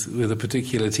with a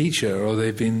particular teacher, or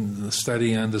they've been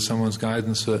studying under someone's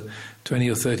guidance for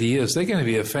 20 or 30 years, they're going to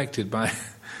be affected by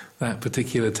that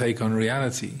particular take on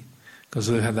reality because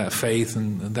they've had that faith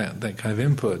and that kind of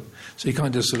input. So you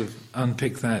can't just sort of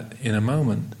unpick that in a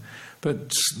moment.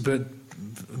 But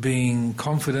being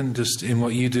confident just in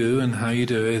what you do and how you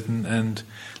do it, and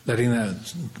letting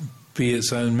that be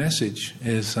its own message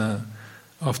is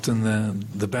often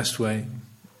the best way.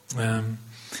 And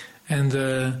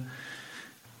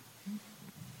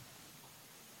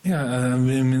Yeah, I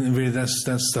mean, really, that's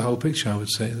the whole picture. I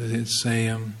would say that it's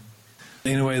in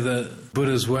a way, the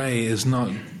Buddha's way is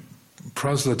not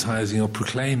proselytizing or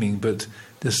proclaiming, but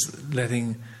just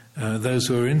letting those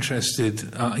who are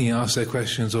interested ask their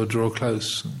questions or draw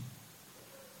close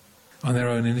on their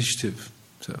own initiative.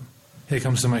 So, here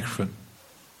comes the microphone.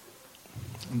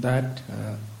 That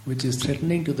which is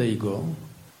threatening to the ego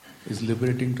is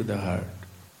liberating to the heart.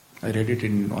 I read it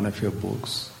in one of your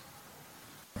books.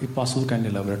 If possible, can you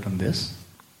elaborate on this?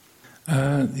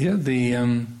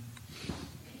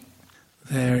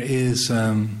 There is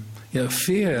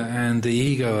fear and the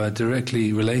ego are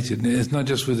directly related. It's not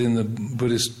just within the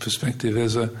Buddhist perspective.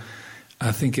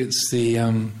 I think it's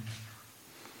the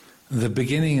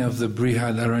beginning of the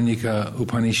Brihadaranyaka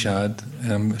Upanishad.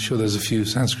 I'm sure there's a few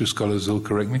Sanskrit scholars who'll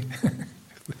correct me.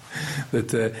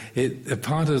 But a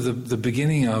part of the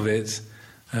beginning of it,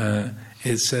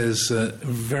 it says,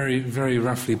 very, very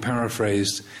roughly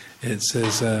paraphrased, it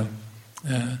says,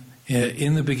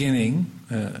 in the beginning,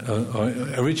 or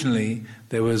originally,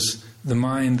 there was the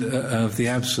mind of the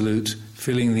Absolute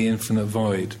filling the infinite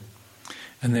void.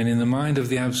 And then in the mind of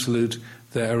the Absolute,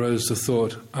 there arose the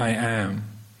thought, I am.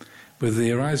 With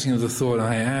the arising of the thought,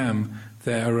 I am,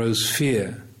 there arose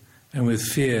fear. And with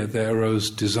fear, there arose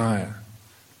desire.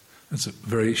 That's a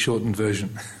very shortened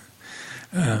version.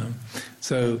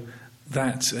 So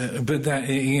that, but that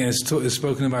is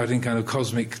spoken about in kind of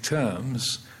cosmic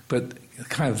terms, but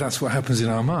kind of that's what happens in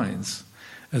our minds.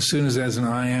 As soon as there's an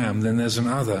I am, then there's an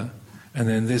other, and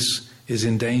then this is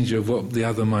in danger of what the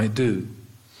other might do.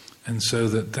 And so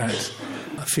that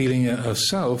feeling of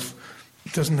self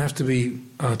doesn't have to be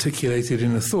articulated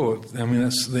in a thought. I mean,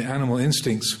 that's the animal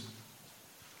instincts.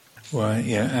 Why,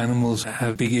 animals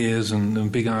have big ears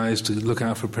and big eyes to look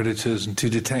out for predators and to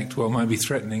detect what might be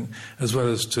threatening, as well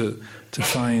as to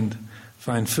find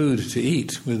food to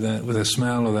eat with their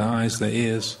smell or their eyes, their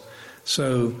ears.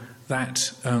 So that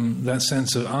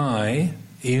sense of I,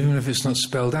 even if it's not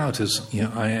spelled out as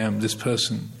I am this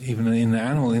person, even in the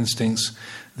animal instincts,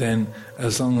 then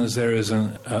as long as there is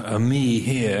a me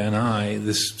here, an I,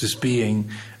 this being,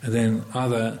 then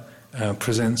other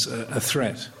presents a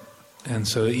threat. And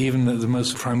so even at the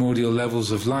most primordial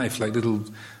levels of life, like little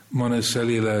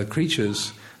monocellular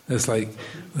creatures, it's like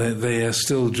they are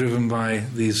still driven by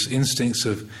these instincts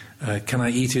of, can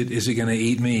I eat it? Is it going to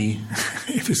eat me?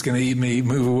 If it's going to eat me,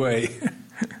 move away.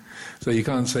 So you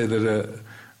can't say that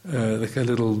like a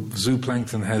little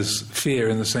zooplankton has fear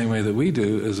in the same way that we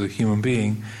do as a human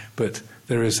being, but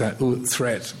there is that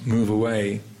threat, move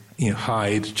away,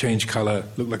 hide, change colour,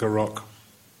 look like a rock.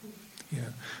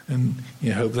 Yeah. And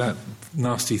hope that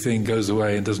nasty thing goes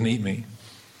away and doesn't eat me.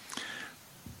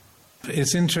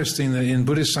 It's interesting that in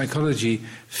Buddhist psychology,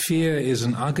 fear is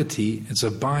an agati, it's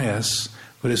a bias,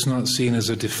 but it's not seen as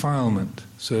a defilement.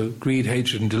 So greed,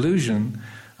 hatred and delusion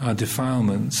are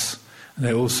defilements, and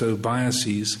they're also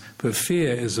biases, but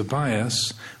fear is a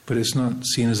bias, but it's not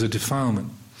seen as a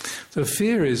defilement. So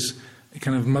fear is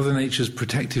kind of Mother Nature's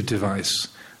protective device.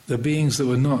 The beings that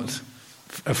were not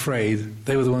afraid,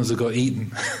 they were the ones that got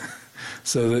eaten.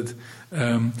 So that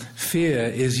fear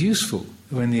is useful.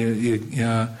 When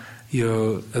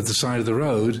you're at the side of the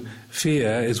road,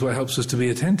 fear is what helps us to be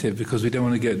attentive because we don't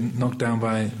want to get knocked down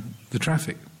by the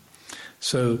traffic.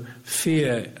 So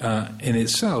fear in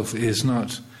itself is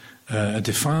not a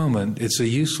defilement, it's a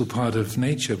useful part of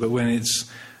nature, but when it's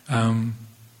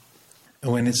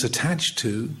attached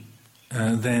to,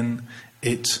 then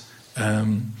it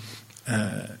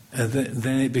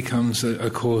becomes a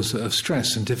cause of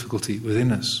stress and difficulty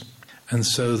within us. And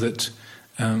so that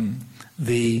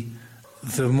the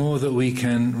more that we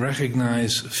can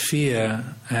recognize fear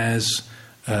as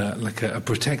like a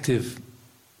protective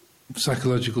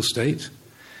psychological state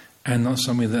and not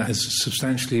something that is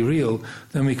substantially real,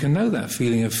 then we can know that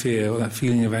feeling of fear or that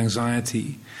feeling of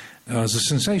anxiety as a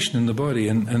sensation in the body.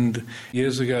 And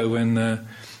years ago when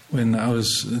I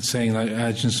was saying, like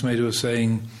Ajahn Sumedho was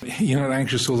saying, you're not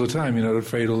anxious all the time, you're not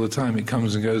afraid all the time, it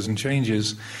comes and goes and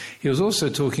changes. He was also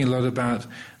talking a lot about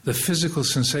the physical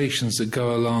sensations that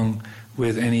go along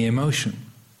with any emotion.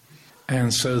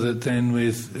 And so that then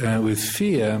with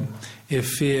fear, if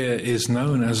fear is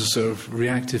known as a sort of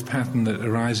reactive pattern that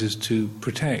arises to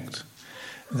protect,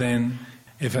 then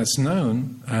if that's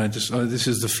known, this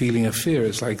is the feeling of fear,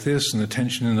 it's like this, and the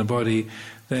tension in the body,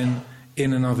 then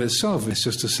in and of itself, it's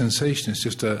just a sensation, it's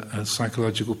just a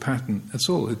psychological pattern. That's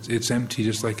all. It's empty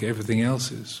just like everything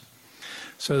else is.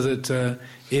 So that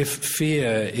if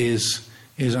fear is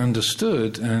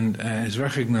understood and is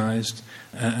recognized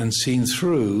and seen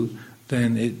through,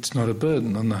 then it's not a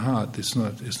burden on the heart. It's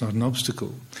not an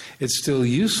obstacle. It's still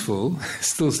useful. It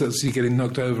still stops you getting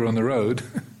knocked over on the road.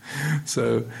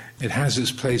 So it has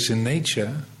its place in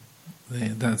nature.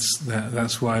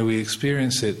 That's why we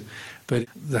experience it. But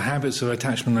the habits of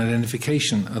attachment and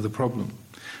identification are the problem.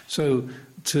 So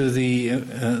to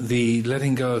the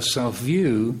letting go of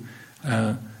self-view,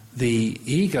 the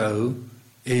ego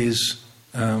is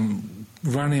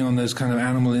running on those kind of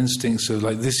animal instincts of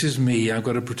like, this is me, I've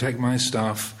got to protect my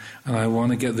stuff, and I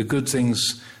want to get the good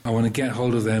things, I want to get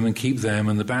hold of them and keep them,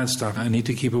 and the bad stuff I need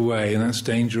to keep away, and that's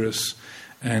dangerous,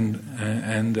 and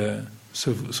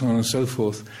so on and so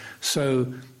forth.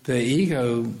 So the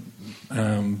ego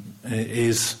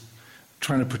is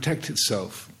trying to protect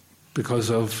itself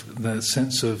because of the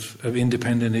sense of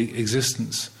independent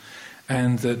existence,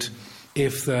 and that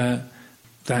if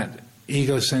that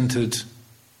ego-centered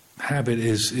habit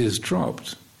is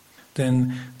dropped,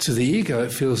 then to the ego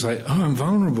it feels like, oh, I'm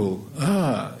vulnerable.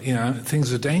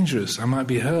 Things are dangerous. I might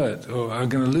be hurt, or I'm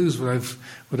going to lose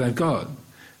what I've got.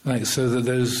 Like, so that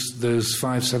those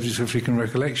 5 subjects of frequent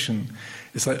recollection,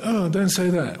 it's like, oh, don't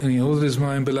say that. And, all that is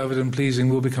mine, beloved and pleasing,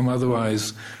 will become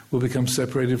otherwise, will become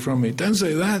separated from me. Don't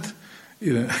say that.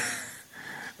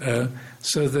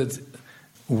 So that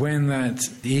when that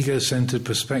ego-centered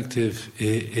perspective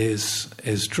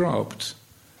is dropped,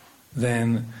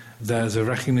 then there's a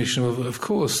recognition of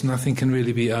course, nothing can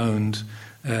really be owned.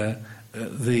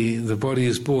 The body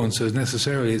is born, so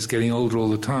necessarily it's getting older all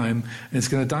the time, and it's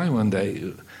going to die one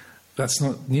day. That's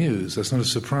not news. That's not a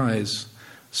surprise.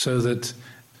 So that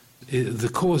the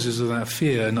causes of that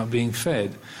fear are not being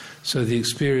fed. So the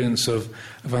experience of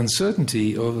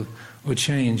uncertainty or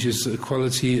change is a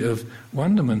quality of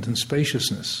wonderment and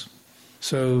spaciousness.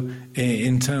 So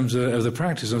in terms of the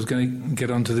practice, I was going to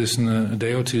get onto this in a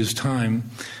day or two's time.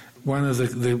 One of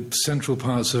the central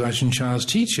parts of Ajahn Chah's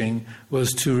teaching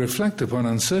was to reflect upon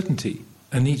uncertainty,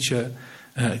 anicca,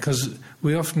 because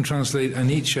we often translate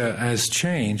anicca as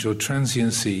change or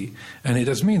transiency, and it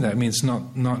doesn't mean that. It means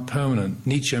not permanent.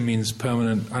 Nicca means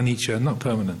permanent, anicca, not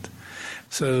permanent.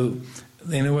 So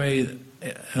in a way,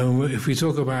 if we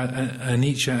talk about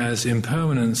anicca as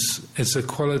impermanence, it's a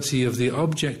quality of the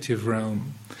objective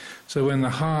realm. So when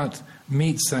the heart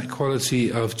meets that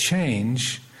quality of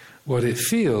change, what it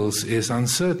feels is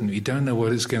uncertain. We don't know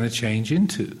what it's going to change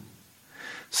into.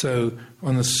 So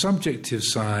on the subjective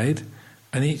side,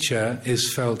 anicca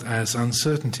is felt as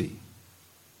uncertainty.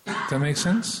 Does that make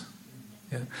sense?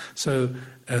 Yeah. So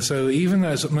even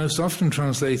though it's most often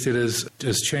translated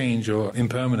as change or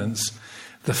impermanence,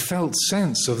 the felt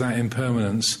sense of that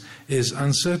impermanence is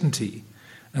uncertainty.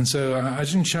 And so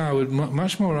Ajahn Chah would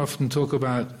much more often talk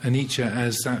about anicca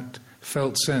as that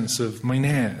felt sense of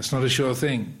meine, it's not a sure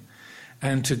thing.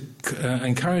 And to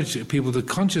encourage people to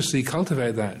consciously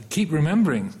cultivate that. Keep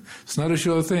remembering, it's not a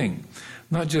sure thing.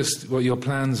 Not just what your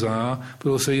plans are, but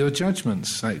also your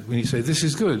judgments. Like when you say, this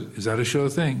is good, is that a sure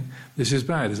thing? This is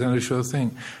bad, is that a sure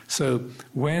thing? So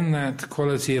when that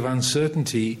quality of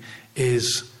uncertainty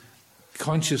is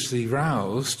consciously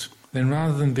roused, then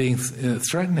rather than being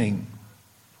threatening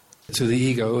to the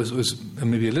ego, was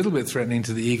maybe a little bit threatening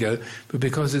to the ego, but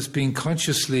because it's being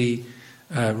consciously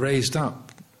raised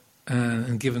up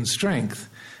and given strength,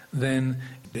 then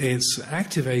it's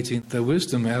activating the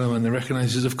wisdom element that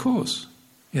recognizes, of course,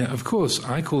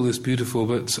 I call this beautiful,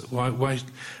 but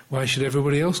why should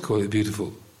everybody else call it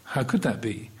beautiful? How could that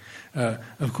be?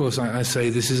 Of course, I say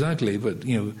this is ugly, but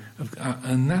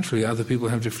and naturally, other people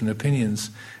have different opinions.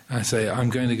 I say I'm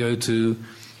going to go to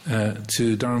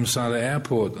Dharamsala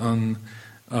Airport on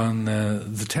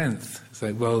the 10th. It's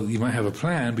like, well, you might have a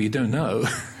plan, but you don't know.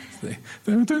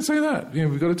 Don't say that.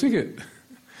 We've got a ticket.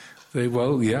 They,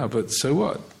 well, yeah, but so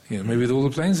what? Maybe all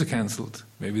the planes are cancelled.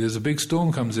 Maybe there's a big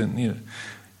storm comes in.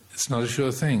 It's not a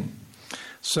sure thing.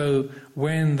 So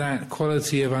when that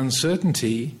quality of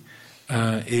uncertainty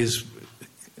is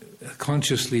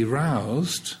consciously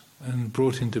roused and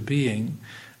brought into being,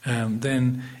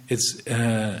 then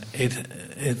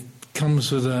it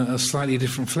comes with a slightly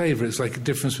different flavour. It's like a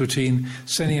difference between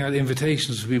sending out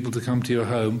invitations for people to come to your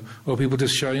home or people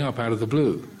just showing up out of the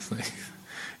blue. It's like,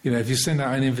 if you send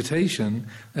out an invitation,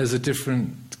 there's a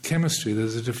different chemistry,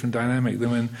 there's a different dynamic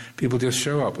than when people just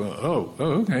show up. Oh,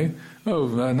 okay. Oh,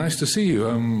 nice to see you.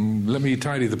 Let me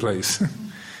tidy the place.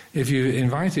 If you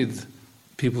invited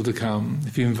people to come,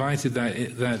 if you invited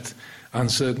that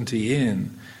uncertainty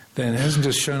in, then it hasn't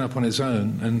just shown up on its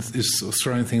own and is sort of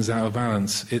throwing things out of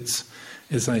balance. It's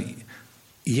like,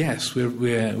 yes,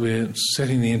 we're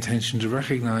setting the intention to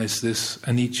recognize this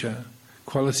anicca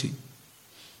quality.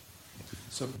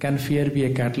 So can fear be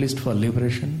a catalyst for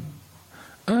liberation?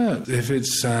 If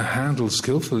it's handled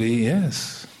skillfully,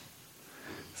 yes.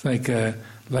 It's like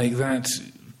that,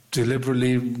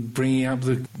 deliberately bringing up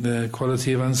the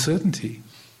quality of uncertainty.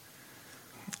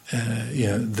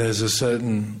 There's a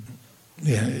certain,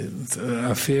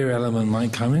 a fear element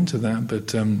might come into that,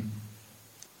 but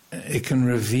it can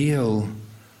reveal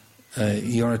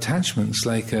your attachments.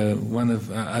 Like one of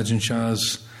Ajahn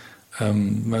Chah's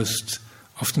most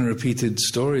often repeated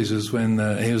stories is when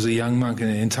he was a young monk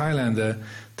in Thailand.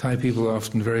 Thai people are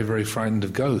often very, very frightened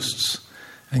of ghosts,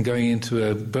 and going into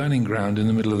a burning ground in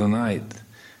the middle of the night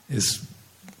is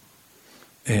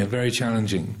very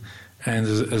challenging. And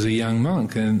as a young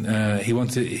monk, and he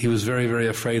was very, very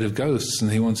afraid of ghosts,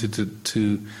 and he wanted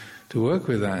to work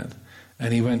with that.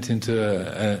 And he went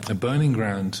into a burning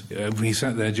ground. He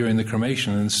sat there during the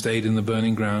cremation and stayed in the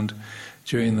burning ground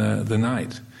during the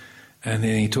night. And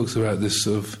then he talks about this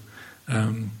sort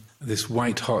of this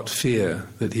white-hot fear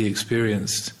that he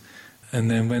experienced. And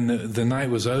then when the night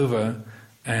was over,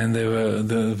 and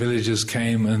the villagers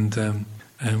came and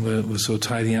were sort of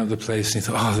tidying up the place, and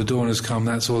he thought, the dawn has come,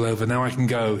 that's all over, now I can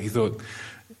go. He thought,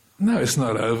 no, it's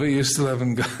not over, you still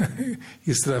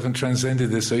haven't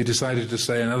transcended this, so he decided to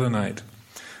stay another night.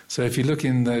 So if you look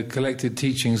in the collected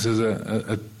teachings, there's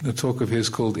a talk of his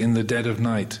called In the Dead of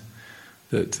Night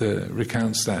that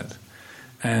recounts that.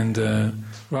 And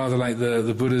rather like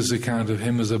the Buddha's account of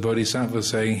him as a bodhisattva,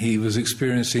 saying he was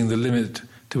experiencing the limit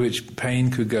to which pain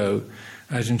could go,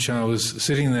 Ajahn Chah was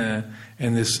sitting there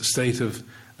in this state of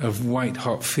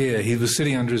white-hot fear. He was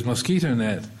sitting under his mosquito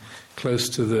net close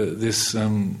to the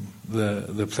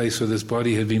place where this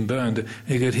body had been burned. And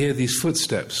he could hear these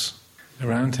footsteps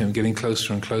around him getting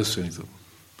closer and closer. And he thought,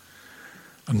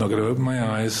 I'm not going to open my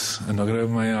eyes, I'm not going to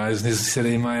open my eyes. And he said,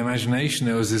 in my imagination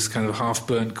there was this kind of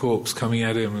half-burnt corpse coming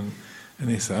at him. And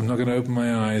he said, I'm not going to open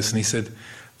my eyes. And he said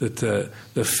that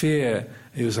the fear,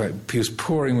 it was like he was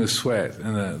pouring with sweat,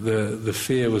 and the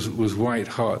fear was white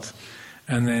hot.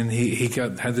 And then he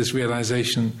had this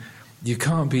realization: you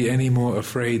can't be any more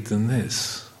afraid than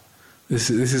this. This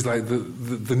is like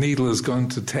the needle has gone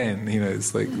to 10.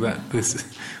 It's like that.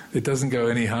 It doesn't go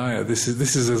any higher. This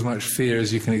is as much fear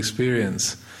as you can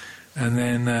experience. And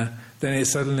then it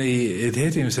suddenly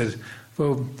hit him. He said,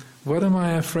 well, what am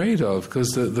I afraid of?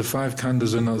 Because the five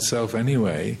khandhas are not self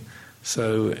anyway.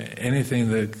 So anything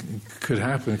that could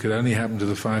happen could only happen to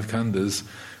the five khandhas.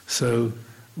 So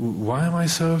why am I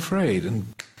so afraid? And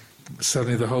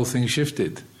suddenly the whole thing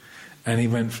shifted. And he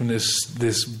went from this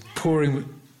pouring...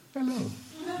 Hello.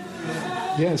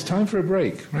 Yeah, it's time for a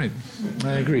break. Right,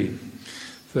 I agree.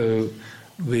 So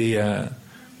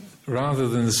rather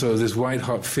than sort of this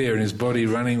white-hot fear in his body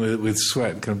running with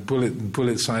sweat, kind of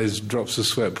bullet-sized drops of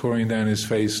sweat pouring down his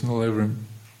face and all over him,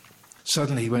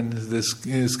 suddenly he went into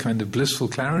this kind of blissful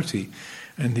clarity,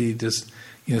 and he just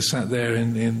sat there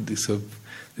in this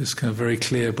kind of very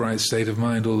clear, bright state of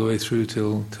mind all the way through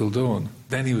till dawn.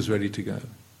 Then he was ready to go.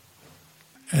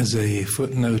 As a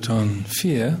footnote on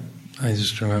fear, I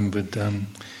just remembered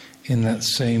in that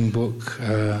same book,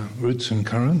 Roots and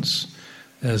Currents,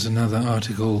 there's another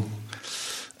article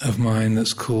of mine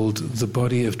that's called The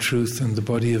Body of Truth and the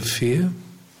Body of Fear,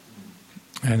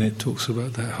 and it talks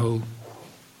about that whole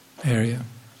area.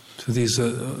 So these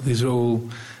are all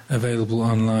available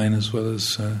online as well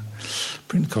as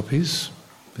print copies.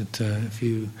 But if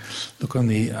you look on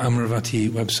the Amaravati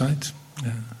website,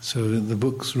 so the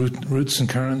book's Roots and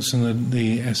Currents, and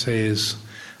the essay is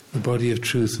The Body of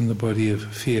Truth and the Body of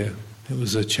Fear. It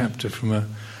was a chapter from a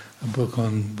book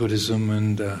on Buddhism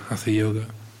and Hatha Yoga.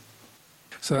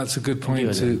 So that's a good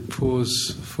point to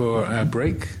pause for our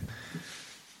break.